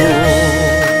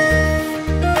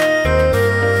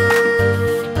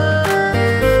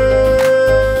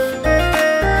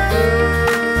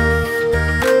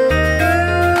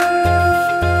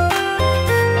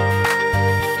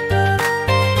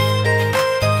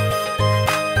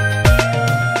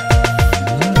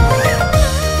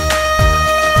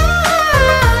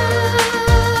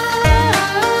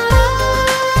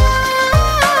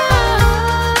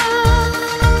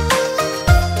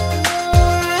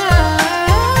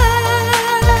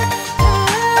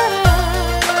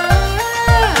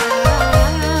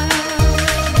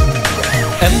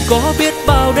 Có biết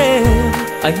bao đêm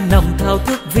anh nằm thao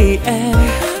thức vì em.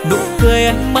 Nụ cười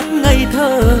ánh mắt ngây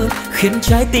thơ khiến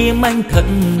trái tim anh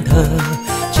thẫn thờ.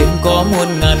 Trên có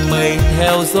muôn ngàn mây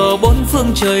theo gió bốn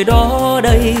phương trời đó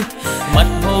đây. Mặt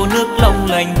hồ nước long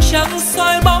lanh trắng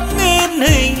soi bóng in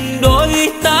hình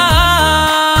đôi ta.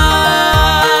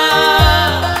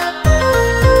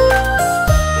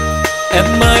 Em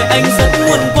ơi anh rất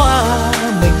muốn qua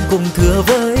mình cùng thưa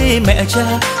với mẹ cha.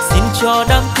 Xin cho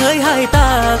đám cưới hai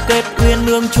ta kết duyên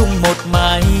nương chung một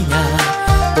mái nhà.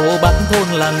 Cô bác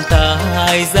thôn làng ta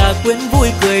hai gia quyến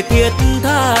vui cười thiết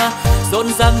tha. Rộn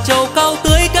ràng châu cao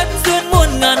tưới kết duyên muôn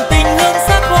ngàn tình hương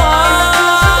sắc hoa.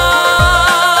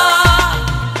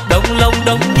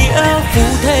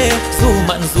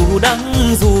 dù đắng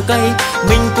dù cay,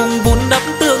 mình cùng vun đắp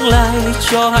tương lai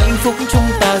cho hạnh phúc chúng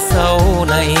ta sau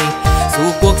này. Dù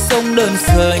cuộc sống đơn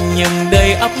sơ nhưng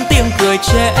đầy ắp tiếng cười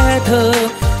trẻ thơ,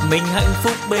 mình hạnh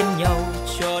phúc bên nhau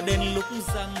cho đến lúc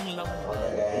răng lòng.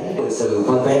 Được sự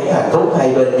vun vén hạnh phúc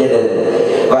hai bên gia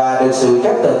đình và được sự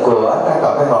chấp thuận của ta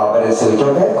cộng với họ và được sự cho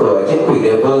phép của chính quyền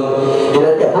địa phương, cho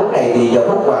đến giờ phút này thì giờ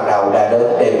phút hoàng đầu đã đến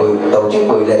để tổ chức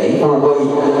buổi lễ vui vui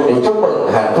để chúc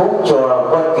mừng hạnh phúc cho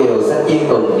Quanh Kiều Sanh Chi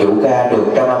cùng Vũ ca được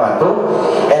trăm năm hạnh phúc.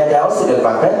 Em cháu xin được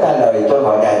mặc phép ta lời cho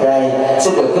họ nhà trai,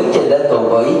 xin được kính trình lên cùng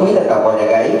với quý ta cộng họ nhà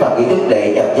gái và nghi thức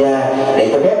lễ nhập gia để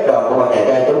cho phép đoàn của họ nhà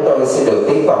trai chúng tôi xin được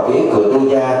tiến vào phía cửa tư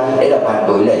gia để đồng hành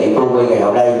buổi lễ vui vui ngày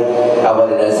hôm nay. Và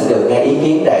lần nữa xin được nghe ý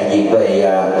kiến đại diện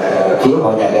về phía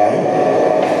họ nhà gái.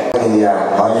 Thì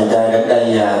họ nhà trai đến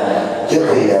đây trước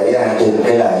khi để trình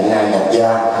cái lễ nhập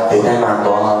gia thì thay mặt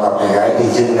của họ cặp nhà gái thì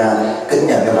xin kính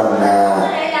nhận cái phần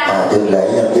trình lễ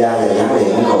nhập gia và giám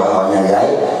điểm của họ nhà gái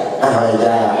họ nhà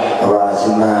trai và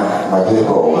xin mời quý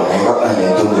phụ hãy góp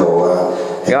những chung vụ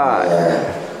rồi.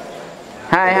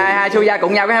 Hai sư gia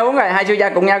cùng nhau cái uống rồi, hai sư gia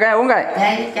cùng nhau cái uống rồi.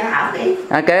 Cho hảo đi.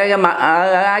 Kệ mà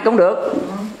ai cũng được.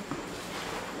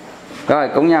 Rồi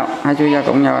cùng nhau, hai sư gia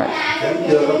cùng nhau rồi.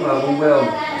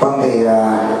 Vâng thì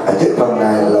trước phần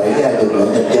lễ trình lễ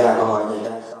nhập gia của họ nhà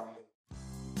trai.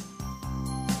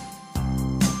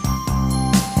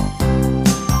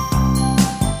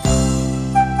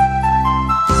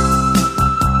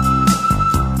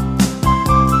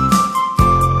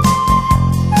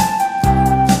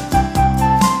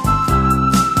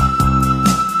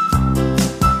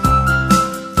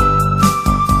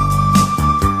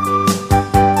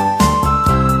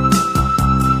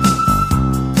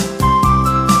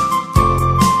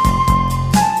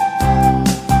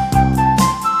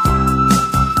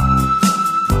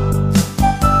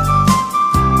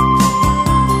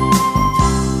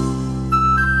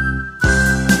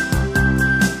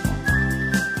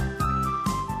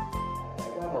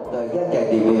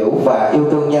 Và yêu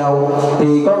thương nhau thì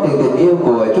con đường tình yêu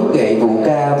của Chúc, Nghệ, Vũ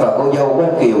ca và cô dâu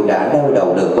Quanh Kiều đã đâu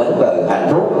đầu được bến bờ hạnh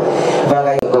phúc và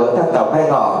ngày của thân tộc hai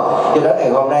họ. Do đó ngày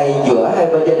hôm nay giữa hai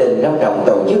bên gia đình long trọng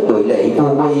tổ chức buổi lễ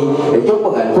vui vui để chúc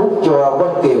mừng hạnh phúc cho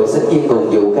Quanh Kiều Sanh Chi cùng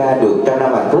Vũ ca được trăm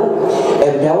năm hạnh phúc.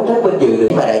 Em cháu rất vinh dự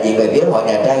được mà đại diện về phía họ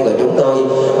nhà trai của chúng tôi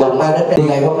cùng mang đến đây. Thì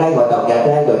ngày hôm nay họ tộc nhà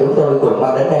trai của chúng tôi cùng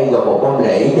mang đến đây gồm một mâm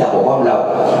lễ và một mâm lộc.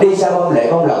 Đi sau mâm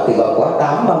lễ mâm lộc thì còn có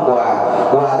 8 mâm quà.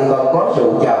 Quà thì còn có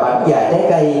rượu, trà, bánh và trái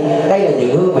cây. Đây là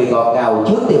những hương vị ngọt ngào.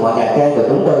 Trước thì họ nhà trai của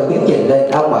chúng tôi tiến trình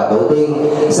lên ông bà tổ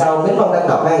tiên. Sau đến phong dân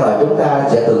tộc hai người chúng ta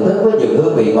sẽ thưởng thức với những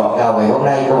hương vị ngọt ngào ngày hôm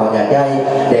nay của họ nhà trai.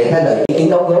 Để thay lời ý kiến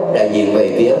đóng góp đại diện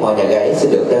về phía họ nhà gái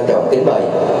xin được trân trọng kính mời.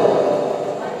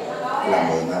 Là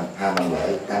 10 mâm, 2 mâm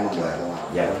lễ, 2 mâm quà không ạ?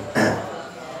 Dạ.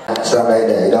 Sau đây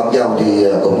để đón dâu thì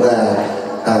cũng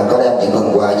có đem những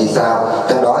phần quà như sau.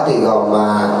 Trong đó thì gồm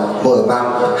 10 mâm,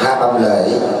 2 mâm lễ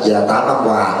và 8 mâm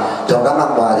quà. Trong 8 mâm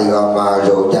quà thì gồm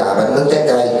rượu, trà, bánh, nước, trái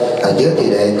cây. Trước thì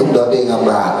để cúng tổ tiên ông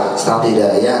bà, sau thì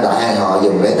để đại hai họ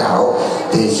dùng lễ thảo.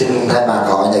 Thì xin thay mặt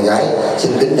họ nhà gái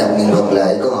xin kính nhận những phần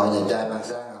lễ của họ nhà trai mang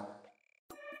sang.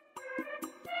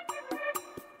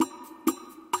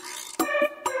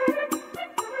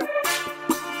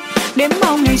 Đếm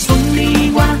bao ngày xuân đi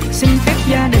qua, xin phép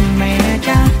gia đình mẹ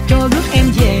cha cho rước em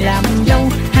về làm dâu,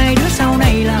 hai đứa sau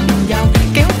này làm giàu,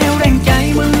 kéo theo đàn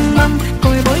trai bưng mâm,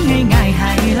 coi với ngày ngày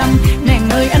 25. Nàng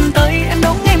ơi anh tới em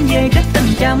đón em về cách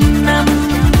tình trăm năm.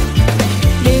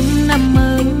 Đêm năm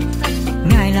ơi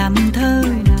ngày làm thơ,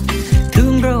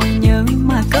 thương rồi nhớ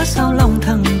mà cớ sao lòng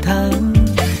thần thờ.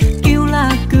 Yêu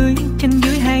là cưới trên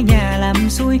dưới hai nhà làm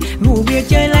xuôi, ngủ bia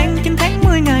chơi láng 9 tháng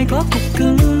 10 ngày có cục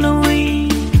cưng nuôi.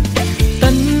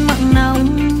 Tình mặn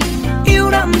nồng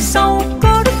yêu đậm sâu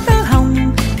có đức tơ hồng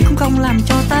thì cũng không làm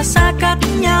cho ta xa cách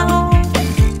nhau.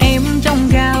 Em trong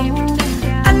gạo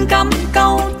anh cắm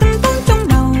câu tính toán trong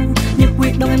đầu, nhật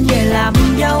quyết đón em về làm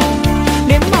dâu.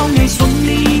 Đếm bao ngày xuân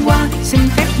đi qua, xin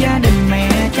phép gia đình mẹ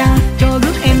cha cho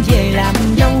rước em về làm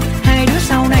dâu, hai đứa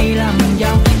sau này làm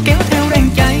giàu, kéo theo đàn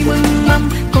trai bưng mâm,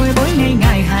 coi với ngày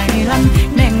ngày 25.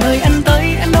 Nàng ơi anh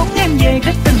tới anh đón em về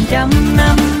cách tình trăm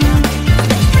năm.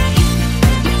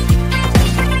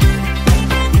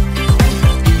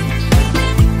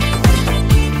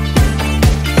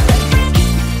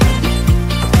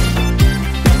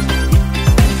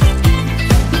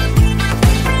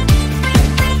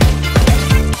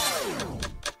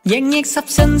 Giang nhạc sắp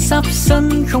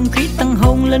sinh, không khí tăng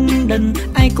hôn linh đình,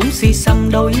 ai cũng xì xầm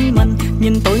đôi mình,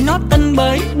 nhìn tụi nó tinh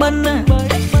bới bên.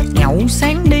 Nhậu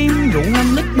sáng đêm, rượu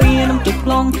ngâm lít bia 50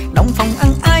 lon, động phòng ăn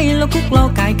ai lo cuốc lo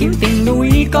cài kiếm tiền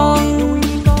nuôi con.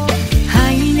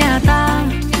 Hai nhà ta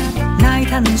nay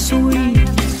thành xuôi,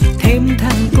 thêm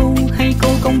thằng cu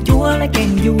công chúa lấy kèn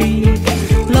vui.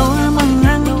 Lo măng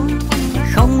ăn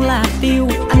không là tiêu,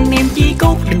 anh em chí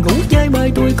cốt đừng ngủ chơi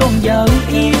bơi tôi còn vợ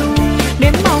yêu.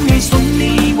 Đến bao ngày xuân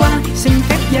đi qua, xin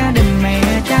phép gia đình mẹ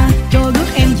cha cho rước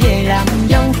em về làm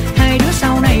dâu. Hai đứa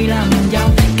sau này làm giàu,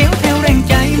 kéo theo đàn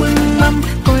trai mừng mâm,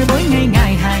 coi bối ngày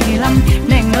ngày 25.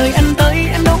 Nàng ơi anh tới,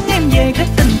 anh đón em về kết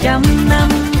tình trăm năm.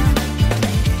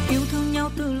 Yêu thương nhau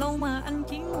từ lâu mà anh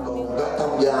chỉ muốn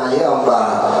thông gia với ông bà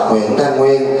huyện Thanh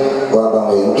Nguyên và bà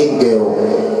huyện Kim Kiều,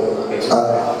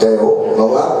 Triệu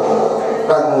Ngũ Ấp,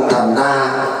 Tân Thành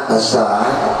A, xã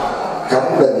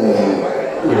Khánh Bình,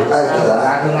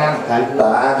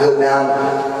 xã Hương Nam,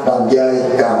 Đầm Dơi,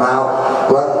 Cà Mau.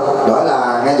 Vâng, đó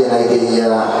là ngay giờ này thì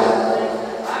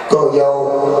cô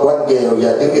dâu Quanh Kiều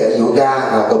và chú rể Vũ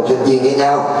Ca cùng sinh viên với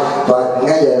nhau. Và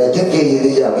ngay giờ này trước khi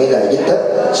đi vào nghi lễ chính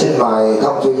thức, xin mời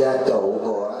thông sư gia trụ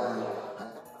của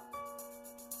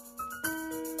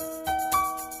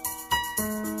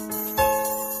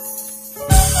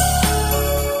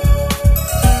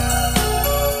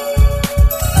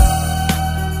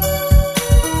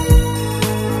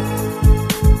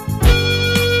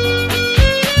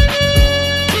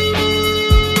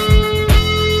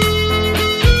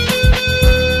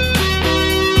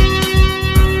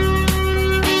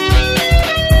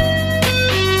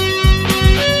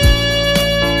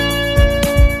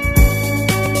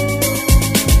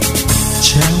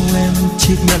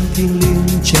chiếc nhẫn thiêng liêng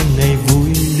trong ngày vui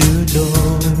lứa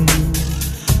đôi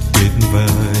tuyệt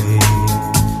vời.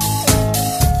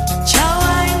 Chào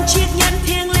anh chiếc nhẫn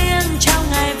thiêng liêng trong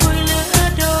ngày vui lứa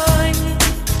đôi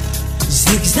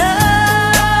rực rỡ,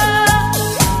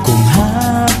 cùng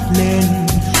hát lên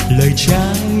lời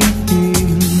trái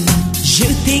tim, giữ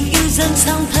tình yêu dâng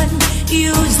song thân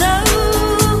yêu dấu,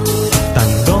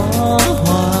 tặng đó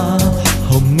hoa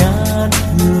hồng ngát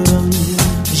hương,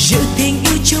 giữ tình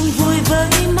yêu chung vui với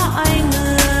mọi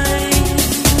người.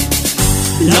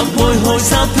 lòng bồi hồi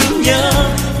sao thương nhớ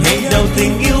ngày đầu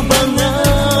tình yêu bơ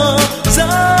ngỡ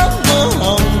giấc mơ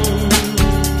hồng,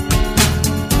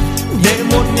 để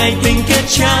một ngày tình kết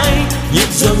trái nhịp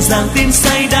rộn ràng tin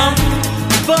say đắm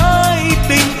với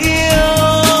tình yêu.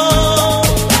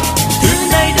 Từ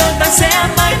nay đôi ta sẽ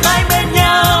mãi mãi bên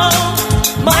nhau,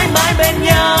 mãi mãi bên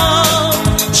nhau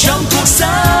trong cuộc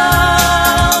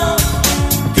sống.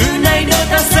 Từ nay đôi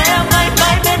ta sẽ mãi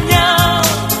mãi bên nhau,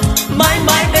 mãi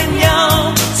mãi bên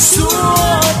nhau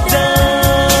suốt đời.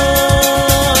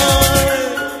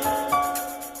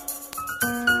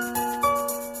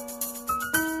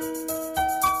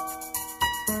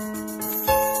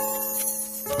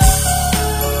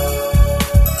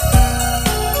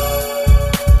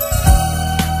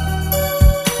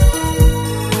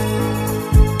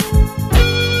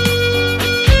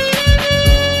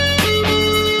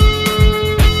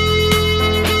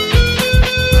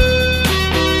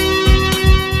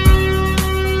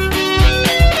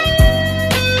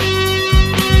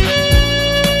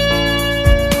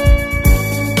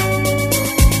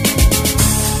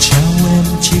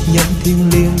 Nhẫn thiêng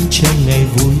liêng trong ngày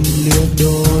vui lứa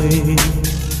đôi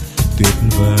tuyệt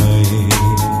vời.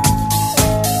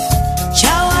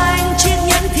 Chào anh chiếc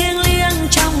nhẫn thiêng liêng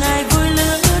trong ngày vui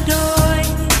lứa đôi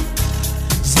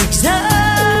rực rỡ,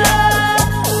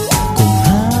 cùng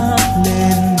hát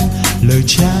lên lời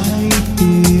trái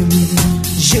tim,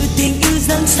 giữ tình yêu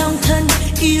dâng song thân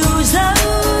yêu dấu,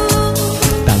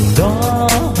 tặng đó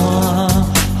hoa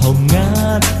hồng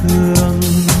ngát hương,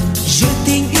 giữ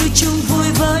tình yêu chung vui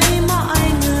với mọi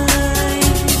người.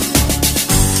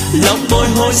 lòng bồi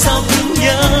hồi sao thương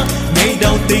nhớ ngày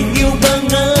đầu tình yêu bơ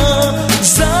ngỡ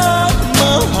giấc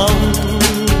mơ hồng,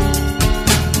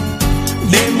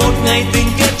 để một ngày tình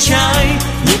kết trái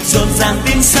nhịp rộn ràng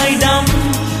tin say đắm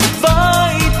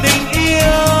với tình yêu.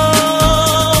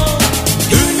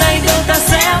 Từ nay đôi ta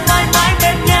sẽ mãi mãi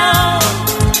bên nhau,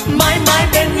 mãi mãi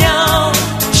bên nhau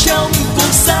trong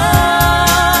cuộc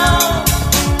sống.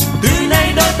 Từ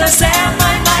nay đôi ta sẽ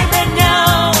mãi mãi bên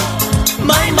nhau,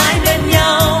 mãi mãi bên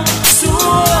nhau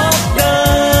suốt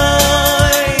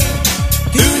đời.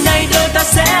 Từ nay đôi ta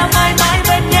sẽ mãi mãi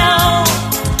bên nhau,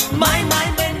 mãi mãi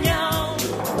bên nhau.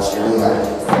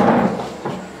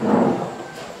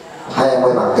 hai em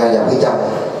quay mặt ra vào phía trong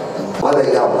mới đây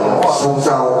gặp xuân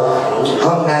sau.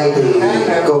 Hôm nay thì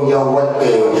cô dâu Quanh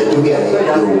Kiều và chú rể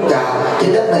Vũ Ca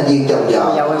chính thức là duyên chồng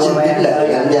vợ. Xin kính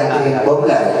lệ anh gia tiên 4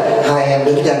 lệ, hai em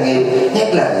đứng trang nghiêm nhắc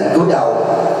lệ cúi đầu.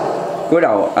 Cúi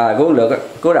đầu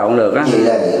cúi đầu được á. Nhị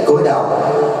lệ cúi đầu,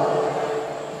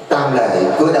 tam lệ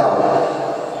cúi đầu,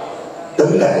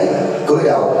 tứ lệ cúi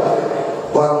đầu.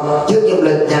 Vâng, trước dung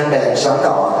linh nhang đèn sáng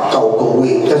tỏ cầu cụ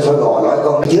quyền cho soi gò lối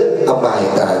con trước ông bà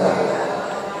hiện tại.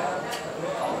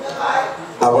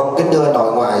 Vâng, kính thưa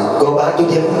nội ngoại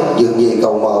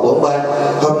cầu mờ bốn bên.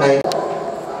 Hôm nay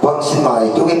vâng xin mời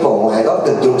chú quý phụ hãy góp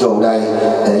từng chung rượu đây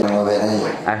để về đây.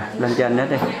 Lên trên đó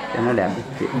đi cho nó đẹp,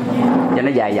 cho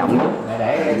nó dài dòng chút.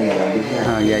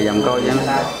 Dài dòng coi cho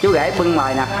nó. Chú rể bưng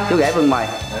mời nè, chú rể bưng mời.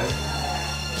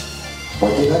 Một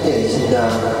tí hết thì xin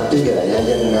chú rể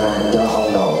dân cho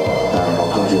ông đồ một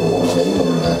chung rượu để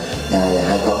mình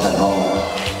hai con thành hôn.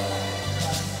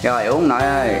 Rồi uống nội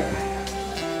ơi.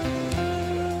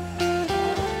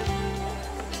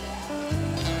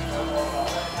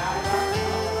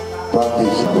 Vâng thì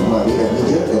cũng biết em phía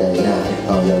trước này nè,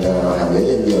 còn giờ làm lễ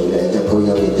danh dự để cho cô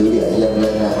dâu và chú rể dâng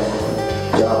lên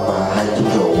cho ông hai chung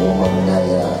rượu mừng ngày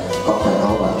con thành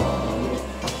hôn ạ.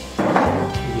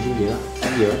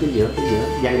 Chính giữa,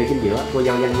 dâng đi chính giữa, cô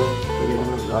dâu dâng luôn,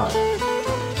 rồi.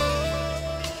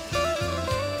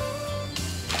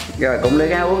 Rồi cũng lấy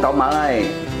cái uống cậu mợ ơi.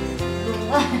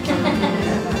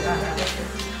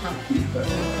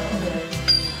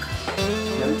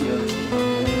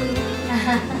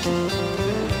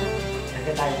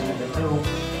 Cái tay mình đừng có luôn.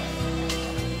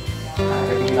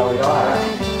 Cái đi lôi đó à.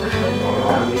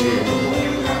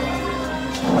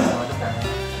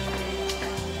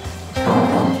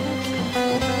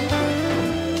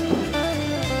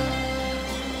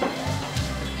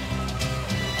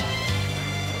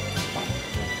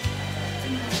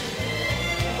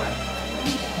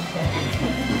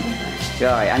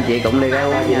 Rồi anh chị cũng đi cái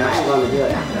uống nha. Con chưa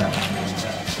rồi.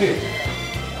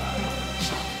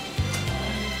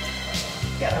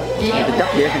 Tôi chấp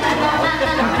vậy.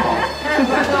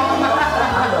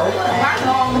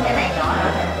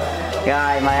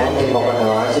 Rồi mời anh. Một lần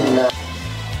nữa xin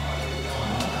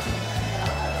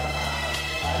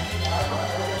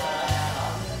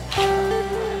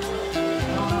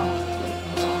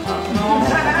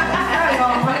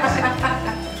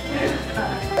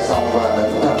xong và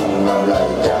đến thần làm lời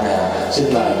cha mẹ,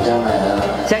 xin mời cha mẹ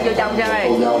sang vô trong sang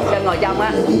ơi, sang ngồi trong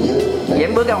á.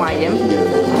 Diễm bước ra ngoài Diễm.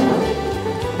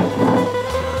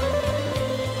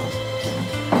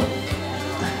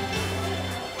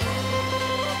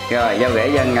 Rồi giao rễ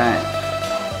dân rồi.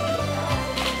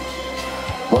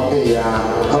 Thì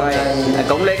hôm nay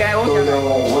cũng lấy cái uống tôi rất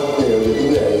nhiều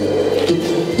những cái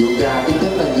vụ ca chính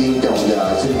thức anh viên chồng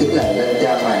vợ xin kính lạy lên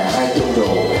cha mẹ hai chung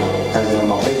rượu,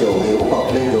 một ly rượu hiểu,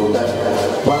 một ly rượu tình.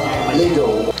 Vâng, ly rượu.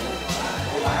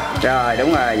 Rồi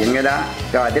đúng rồi, dịnh cái đó.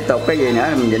 Rồi tiếp tục cái gì nữa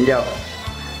mình dịnh vô.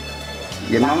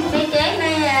 Dịnh món. Cái chế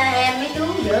mấy em mấy chú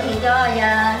dựa thì cho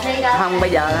giờ đi đâu. Không bây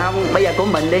giờ của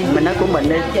mình đi, mình nói của mình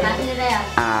đi.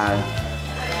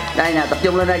 Đây nè, tập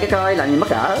trung lên đây cái coi làm gì mất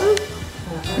cỡ.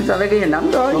 Sao lấy cái hình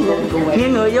ấm thôi.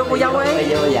 Nghiêng người vô cô dâu ấy.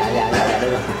 Dạ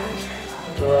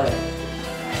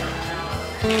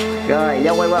Rồi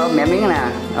dâu quay qua ôm mẹ miếng nè.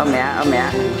 Ôm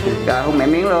mẹ. Rồi hôn mẹ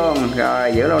miếng luôn.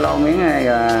 Rồi giữ lâu miếng này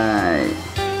rồi.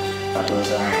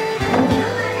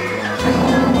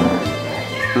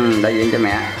 Đại diện cho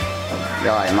mẹ.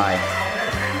 Rồi mời.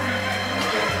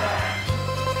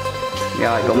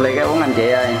 Rồi cũng ly cái uống anh chị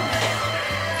ơi.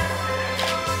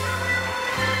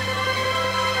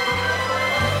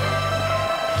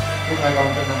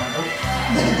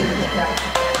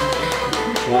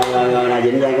 Rồi là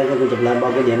dịnh dây con chụp lên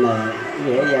bao cái dịnh này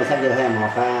dễ dàng sắp vô 21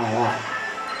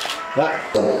 đó.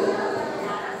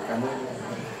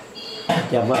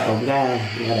 Chồng vợ cũng cái.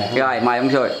 Rồi mời ông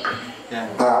Xui.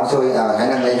 Ông Xui hãy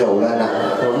nâng ly rượu lên nè.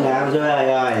 Cũng đã ông Xui ơi,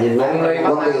 rồi nhìn vâng thì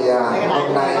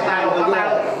hôm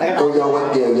nay cô dâu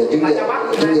anh Kiều và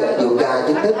chú rể vụ ca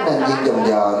chính thức nên viên chồng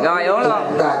vợ. Rồi uống luôn.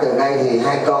 Chúng ta từ nay thì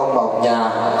hai con một nhà,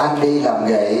 anh đi làm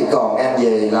rể còn em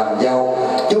về làm dâu.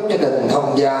 Chúc cho đình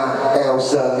thông gia eo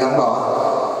sơn gắn bó.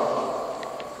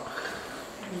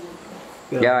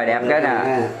 Rồi đẹp cái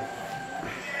nè.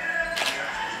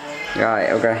 Rồi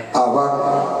ok. Vâng.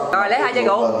 Rồi lấy hai chai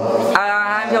rượu.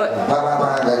 Hai em Xui. Vâng,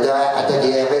 cho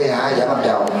chị em với hai giảm âm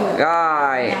trọng.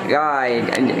 Rồi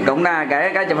cũng ra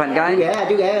cái chụp hình coi.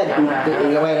 Chú ghé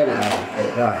quay đây nè.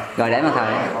 Rồi để mà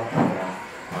thời.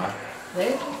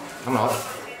 Không nổi.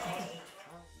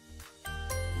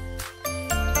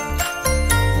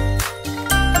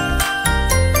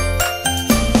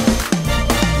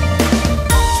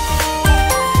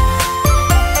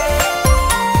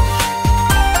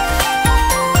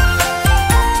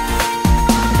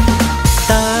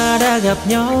 Ta đã gặp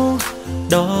nhau,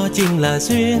 đó chính là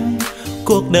duyên.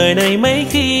 Cuộc đời này mấy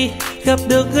khi gặp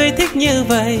được người thích như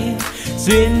vậy.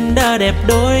 Duyên đã đẹp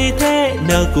đôi thế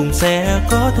nào cũng sẽ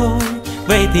có thôi.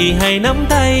 Vậy thì hãy nắm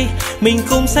tay, mình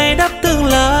cùng xây đắp tương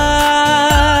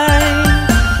lai.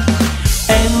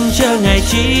 Em chờ ngày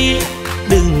chi,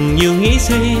 đừng nhiều nghĩ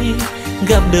suy.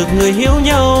 Gặp được người hiểu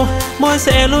nhau, môi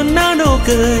sẽ luôn nở nụ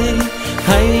cười.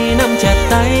 Hãy nắm chặt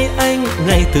tay anh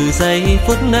ngay từ giây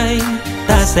phút này.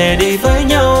 ta sẽ đi với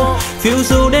nhau phiêu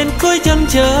du đến cuối chân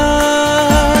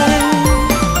trời.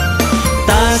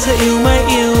 Ta sẽ yêu mãi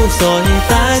yêu rồi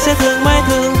ta sẽ thương mãi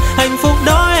thương, hạnh phúc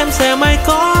đó em sẽ mãi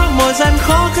có, mọi gian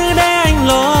khó cứ để anh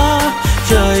lo.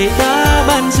 Trời đã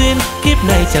ban duyên, kiếp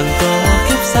này chẳng có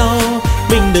kiếp sau,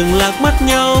 mình đừng lạc mất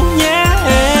nhau nhé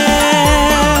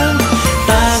em.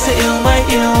 Ta sẽ yêu mãi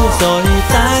yêu rồi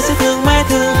ta sẽ thương mãi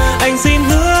thương, anh xin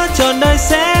hứa trọn đời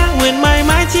sẽ nguyện mãi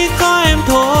mãi chỉ có em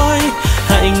thôi.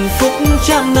 Hạnh phúc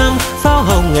trăm năm, pháo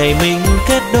hồng ngày mình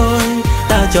kết đôi,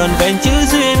 ta trọn vẹn chữ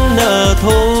duyên nợ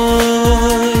thôi.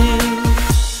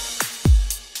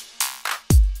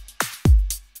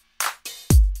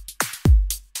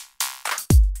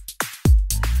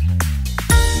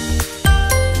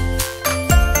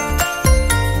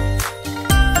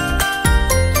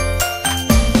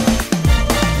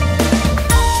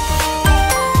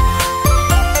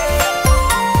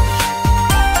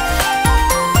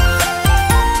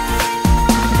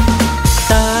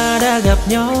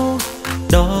 Nhau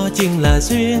đó chính là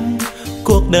duyên,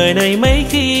 cuộc đời này mấy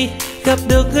khi gặp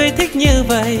được người thích như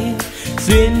vậy,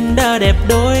 duyên đã đẹp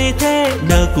đôi thế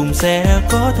nợ cùng sẽ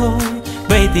có thôi.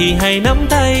 Vậy thì hãy nắm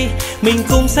tay mình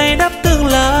cùng xây đắp tương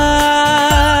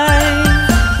lai.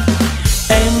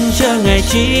 Em chờ ngày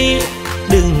chi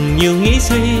đừng nhiều nghĩ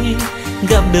suy,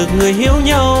 gặp được người hiểu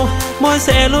nhau môi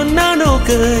sẽ luôn nở nụ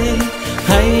cười.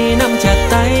 Hãy nắm chặt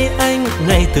tay anh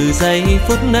ngay từ giây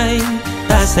phút này,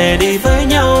 ta sẽ đi với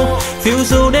nhau phiêu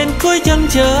du đến cuối chân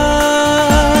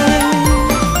trời.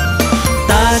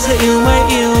 Ta sẽ yêu mãi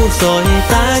yêu rồi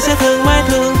ta sẽ thương mãi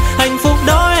thương, hạnh phúc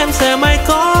đó em sẽ mãi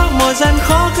có, mọi gian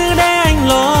khó cứ để anh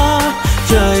lo.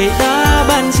 Trời đã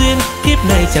ban duyên, kiếp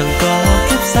này chẳng có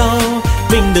kiếp sau,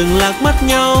 mình đừng lạc mất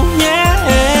nhau nhé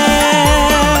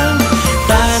em.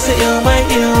 Ta sẽ yêu mãi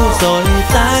yêu rồi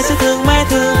ta sẽ thương mãi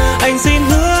thương, anh xin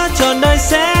hứa trọn đời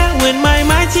sẽ nguyện mãi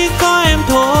mãi chỉ có em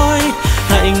thôi.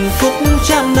 Hạnh phúc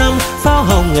trăm năm, pháo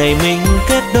hồng ngày mình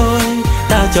kết đôi,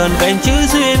 ta trọn vẹn chữ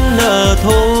duyên nợ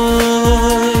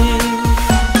thôi.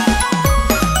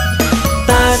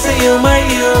 Ta sẽ yêu mãi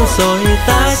yêu rồi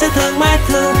ta sẽ thương mãi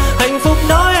thương, hạnh phúc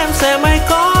đó em sẽ mãi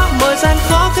có, mọi gian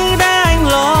khó cứ để anh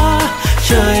lo.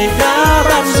 Trời đã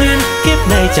ban duyên, kiếp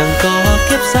này chẳng có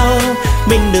kiếp sau,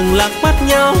 mình đừng lạc mất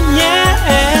nhau nhé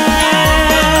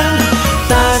em.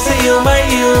 Ta sẽ yêu mãi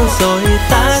yêu rồi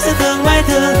ta sẽ thương mãi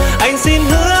thương, anh xin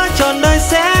hứa trọn đời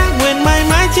sẽ nguyện mãi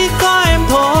mãi chỉ có em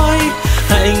thôi.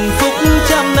 Hạnh phúc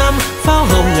trăm năm, pháo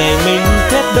hồng ngày mình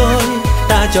kết đôi,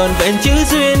 ta trọn vẹn chữ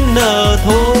duyên nợ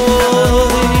thôi.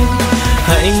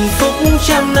 Hạnh phúc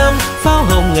trăm năm, pháo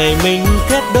hồng ngày mình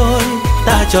kết đôi,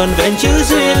 ta trọn vẹn chữ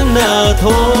duyên nợ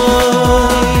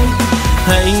thôi.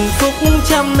 Hạnh phúc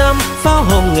trăm năm, pháo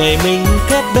hồng ngày mình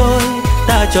kết đôi,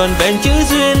 ta trọn vẹn chữ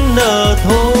duyên nợ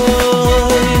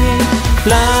thôi.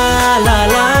 La la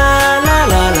la la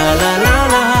la la la la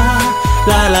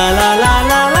la la la la la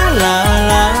la la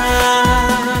la.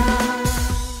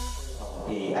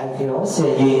 Thì anh thiếu xe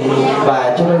duyên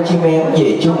và cho đôi chim én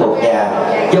về chung một nhà,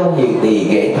 dâu hiền thì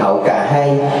ghệ thạo cả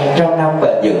hai, trăm năm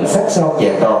bền vững sắc son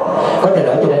vẹn toàn. Có thể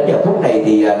nói cho đến giờ phút này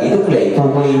thì nghi thức lễ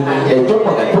THÜY để chúc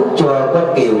mừng hạnh phúc cho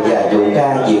Quanh Kiều và Vũ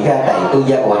ca diễn ca tại tư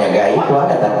gia của nhà gái quá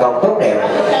là thành công tốt đẹp.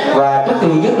 Và trước khi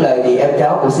dứt lời thì em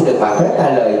cháu cũng xin được mạng phép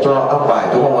thay lời cho ông bà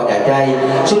của họ nhà trai,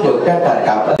 xin được chân thành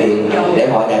cảm ơn để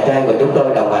họ nhà trai của chúng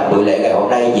tôi đồng hành buổi lễ ngày hôm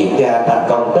nay diễn ca thành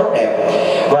công tốt đẹp.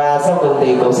 Và sau cùng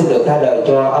thì cũng xin được thay lời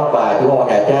cho ông bà của họ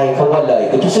nhà trai không quên lời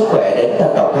kính chúc sức khỏe đến Tân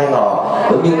Lộc hai ngò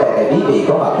cũng như toàn thể quý vị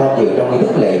có mặt tham dự trong nghi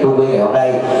thức lễ THÜY ngày hôm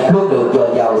nay luôn được dồi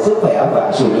dào sức khỏe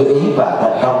và sự lưu ý và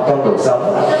thành công trong cuộc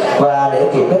sống. Và để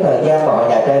kịp cái thời gian mà họ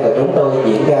nhà trai của chúng tôi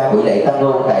diễn ra buổi lễ tăng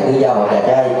hôn tại tư gia họ nhà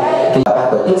trai thì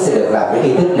ban tổ chức sẽ được làm những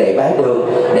nghi thức lễ bái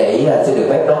đường để xin được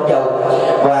phép đón dâu.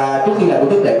 Và trước khi làm nghi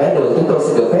thức lễ bái đường, chúng tôi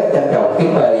xin được phép trân trọng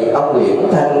kính mời ông Nguyễn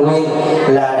Thanh Nguyên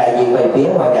là đại diện về phía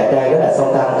họ nhà trai, đó là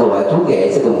song thân của chú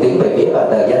rể, sẽ cùng tiến về phía bàn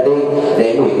thờ gia tiên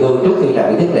để nguyện hương trước khi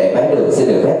làm nghi thức lễ bái đường. Xin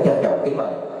được phép trân trọng kính mời.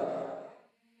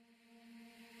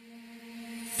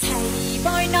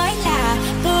 Thầy nói là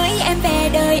cưới em về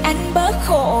đời anh bớt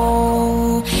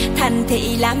khổ, thành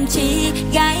thị làm chi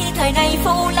gái thời này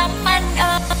phu lắm anh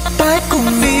ơi. Ta cùng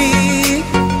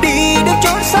đi đến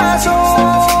chốn xa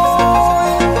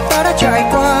xôi, ta đã trải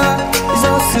qua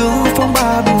gió sương phong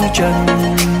ba bụi trần,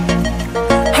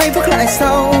 hay bước lại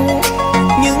sau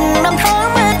những năm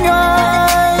tháng mệt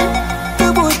nhoài,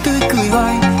 cứ vui tươi cười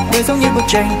hoài đời giống như bức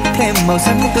tranh thêm màu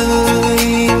xanh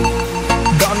tươi.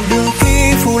 Đoạn đường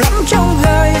kia phủ lắm trong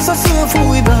gai, gió xưa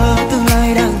vui bờ tương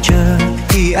lai đang chờ,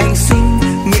 thì anh xin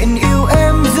nguyện yêu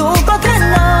em dù có thế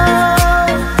nào.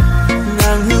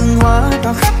 Ngàn hương hoa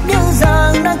tỏa khắp những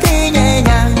giang đang khi nhẹ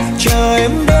nhàng chờ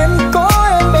em đến có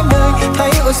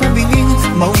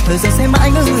thời gian sẽ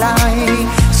mãi ngừng lại.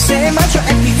 Sẽ mãi cho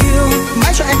em tình yêu,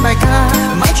 mãi cho em bài ca,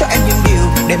 mãi cho em những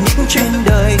điều đẹp nhất trên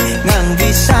đời. Ngàn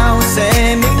vì sao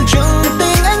sẽ minh chứng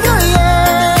tình anh gửi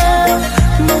em.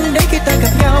 Mong đến khi ta gặp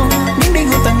nhau, những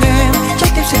đêm hôn tặng em, trái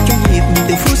tim sẽ cho nhịp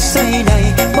từ phút giây này.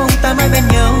 Mong ta mãi bên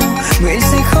nhau, nguyện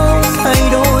sẽ không thay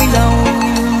đổi lòng.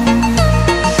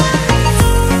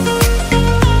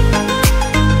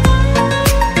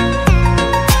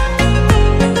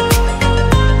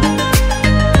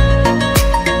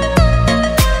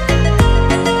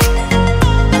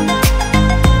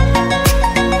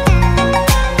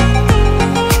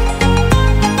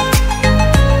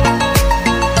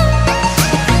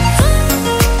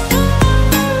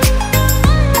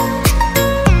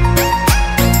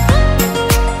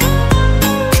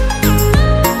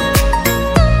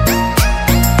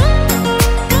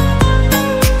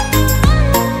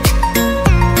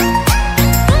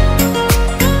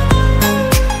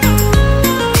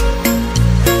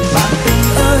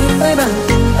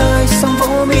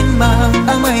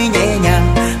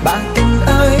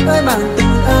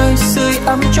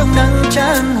 Trong nắng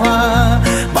chan hòa,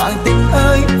 bạn tình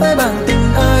ơi bạn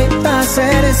tình ơi, ta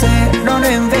sẽ đến sẽ đón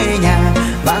em về nhà.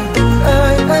 Bạn tình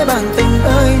ơi bạn tình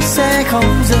ơi, sẽ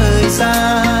không rời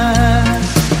xa.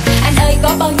 Anh ơi có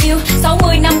bao nhiêu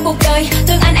 60 năm cuộc đời,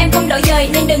 thương anh em không đổi dời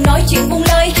nên đừng nói chuyện buông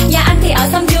lời. Nhà anh thì ở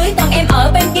xóm dưới, còn em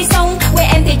ở bên kia sông. Quê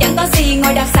em thì chẳng có gì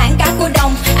ngoài đặc sản cá cua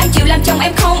đồng. Anh chịu làm chồng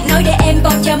em không, nói để em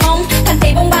còn chờ mong. Thành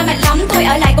thị bông ba mệt lắm, thôi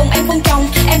ở lại cùng em vun trồng.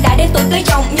 Em đã đến tuổi cưới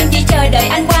chồng nhưng chỉ chờ đợi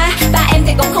anh qua. Ba em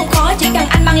thì cũng không khó, chỉ cần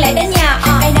anh mang lễ đến nhà.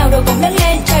 Ngày nào rồi cũng lớn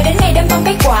lên, chờ đến ngày đâm bông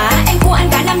kết quả. Em của anh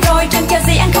cả năm rồi, chẳng chờ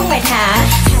gì anh không mệt hả?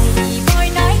 Thầy tôi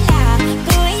nói là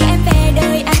cưới em về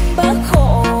đời anh bớt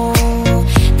khổ.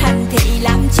 Thành thị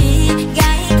làm chi,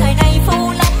 gái thời này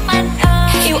phu lắm anh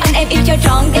ơi. Yêu anh em yêu cho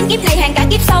trọn, đến kiếp này hàng cả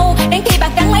kiếp sau. Đến khi bạc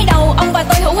trắng mấy đầu, ông và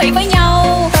tôi hữu hỷ với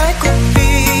nhau. Hãy cùng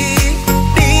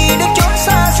đi đến chốn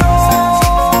xa xôi.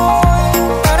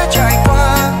 Ta đã trải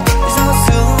qua gió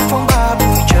sương phong ba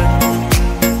bụi trần.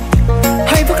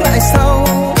 Hãy bước lại sau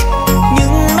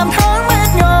những năm tháng mệt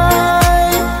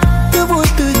nhoài, cứ vui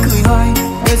tươi cười hoài,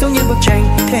 đời giống như bức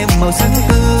tranh thêm màu sắc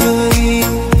tươi.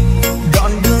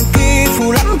 Đoạn đường kia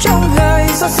phủ lắm trong gai,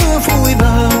 gió xưa vui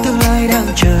bờ, tương lai đang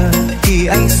chờ. Thì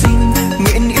anh xin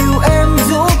nguyện yêu em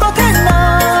dù có thế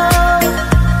nào.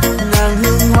 Nàng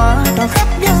hương hoa tỏa khắp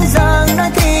những giang, nói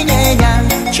thi nhẹ nhàng,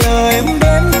 chờ em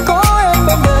đến có em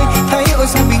bên đời. Thấy ôi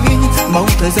sao bình yên, mong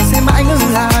thời gian sẽ mãi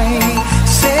ngừng lại.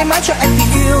 Sẽ mãi cho anh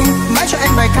tình yêu, mãi cho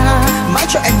anh bài ca, mãi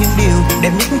cho em những điều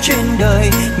đẹp nhất trên đời.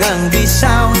 Ngàn vì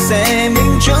sao sẽ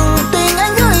minh chứng tình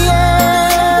anh gửi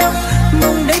em.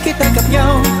 Mong đến khi ta gặp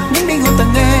nhau, những đêm hôn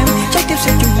tặng em, trái tim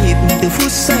sẽ chung nhịp từ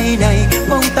phút giây này.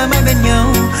 Mong ta mãi bên nhau,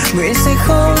 nguyện sẽ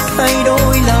không thay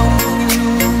đổi lòng.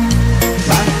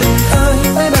 Bạn tình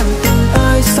ơi bạn tình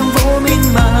ơi, sóng vỗ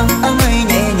mênh mang áng mây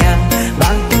nhẹ nhàng.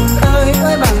 Bạn tình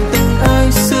ơi bạn tình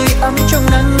ơi, sưởi ấm trong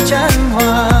nắng chan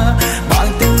hòa. Bạn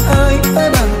tình ơi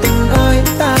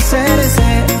ta sẽ đến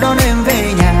sẽ đón em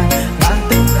về nhà. Bạn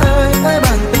tình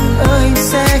ơi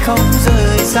sẽ không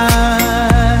rời xa.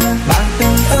 Bạn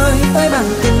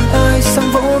tình ơi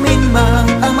sóng vỗ mênh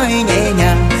mang áng mây nhẹ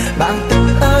nhàng. Bạn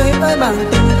tình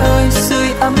ơi sưởi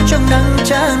ấm trong nắng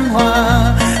chan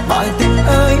hòa. Bạn tình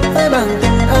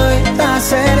ơi ta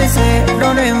sẽ đến sẽ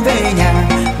đón em về nhà.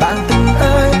 Bạn tình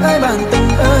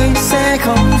ơi sẽ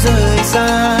không rời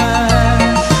xa.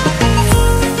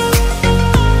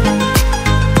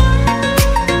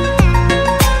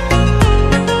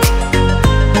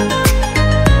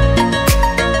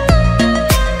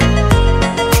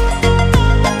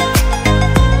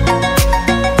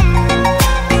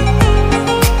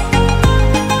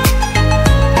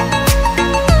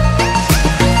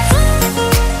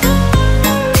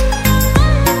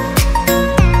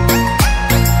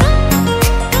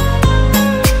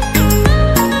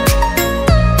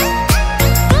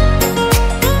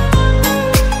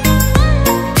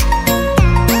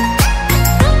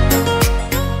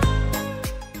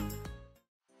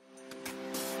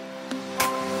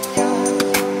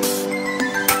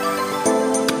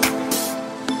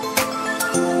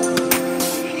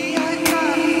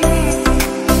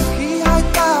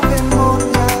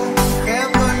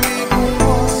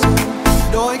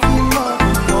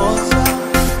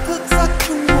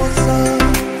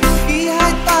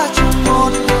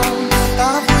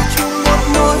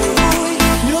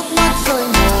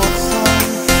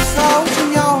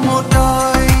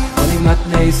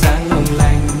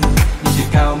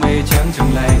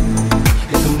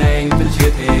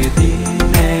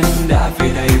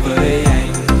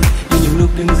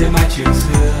 chuyện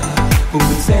xưa cùng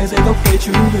dừng xe dưới gốc cây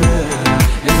chú lừa.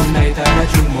 Nên hôm nay ta đã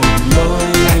chung một lối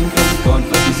anh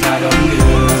đón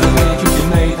đường. Giờ đây chung trên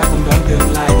mây ta cùng đón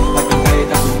tương lai, ta cầm tay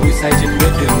ta cùng vui say trên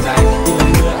bước đường dài. Như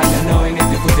lần mưa anh đã nói ngay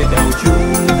từ phút giây đầu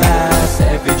chúng ta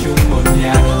sẽ về chung một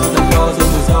nhà. Dù tan có gió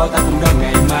mưa gió ta cùng đón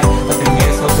ngày mai. Ta từng